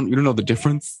touchdown? You don't know the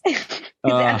difference?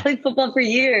 I played football for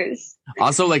years.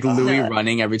 Also, like Louis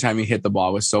running every time he hit the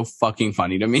ball was so fucking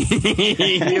funny to me.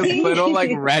 His little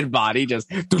like red body just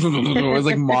it was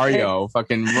like Mario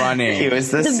fucking running. He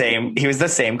was the same. He was the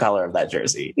same color of that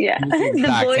jersey. Yeah,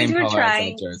 the boys were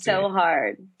trying so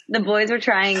hard. The boys were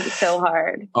trying so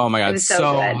hard. Oh my god,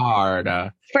 so hard.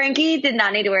 Frankie did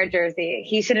not need to wear a jersey.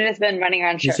 He should have just been running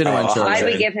around shirtless. Why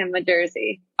would we give him a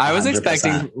jersey? I was 100%.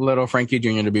 Expecting little Frankie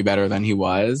Jr. to be better than he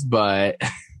was, but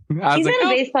he's not a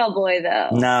baseball boy though.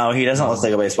 No, he doesn't look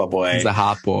like a baseball boy. He's a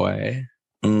hot boy.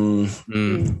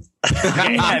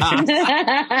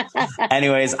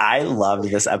 Anyways, I loved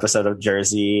this episode of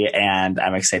Jersey, and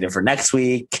I'm excited for next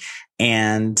week.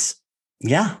 And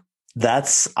yeah,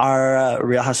 that's our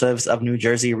Real Housewives of New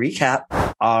Jersey recap.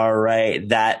 All right.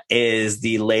 That is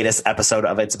the latest episode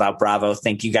of It's About Bravo.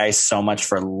 Thank you guys so much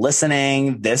for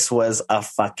listening. This was a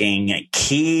fucking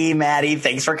key, Maddie.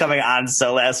 Thanks for coming on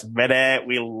so last minute.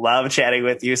 We love chatting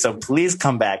with you. So please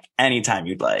come back anytime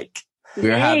you'd like.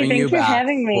 We're having you back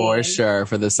for sure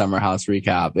for the Summer House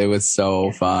recap. It was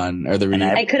so fun. Or the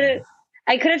reunion.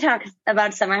 I could have talked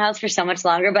about Summer House for so much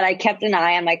longer, but I kept an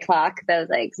eye on my clock. That was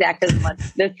like, Zach doesn't want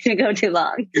this to go too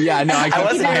long. Yeah, no, I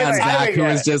kept an eye on Zach, who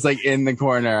was just like in the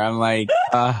corner. I'm like,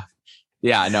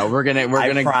 yeah, no, we're gonna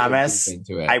promise.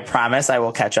 I promise I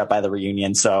will catch up by the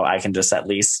reunion, so I can just at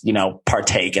least,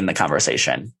 partake in the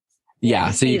conversation.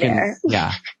 Yeah, so you can,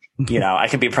 yeah. I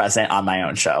can be present on my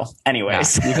own show.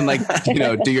 Anyways, yeah, you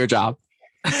can do your job.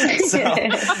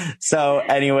 So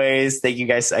anyways, thank you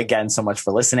guys again so much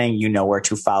for listening. You know where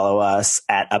to follow us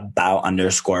at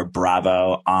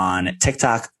 @about_Bravo on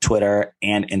TikTok, Twitter,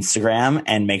 and Instagram.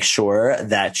 And make sure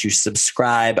that you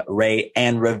subscribe, rate,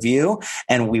 and review.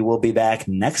 And we will be back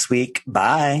next week.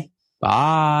 Bye.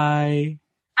 Bye.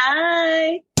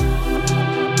 Bye.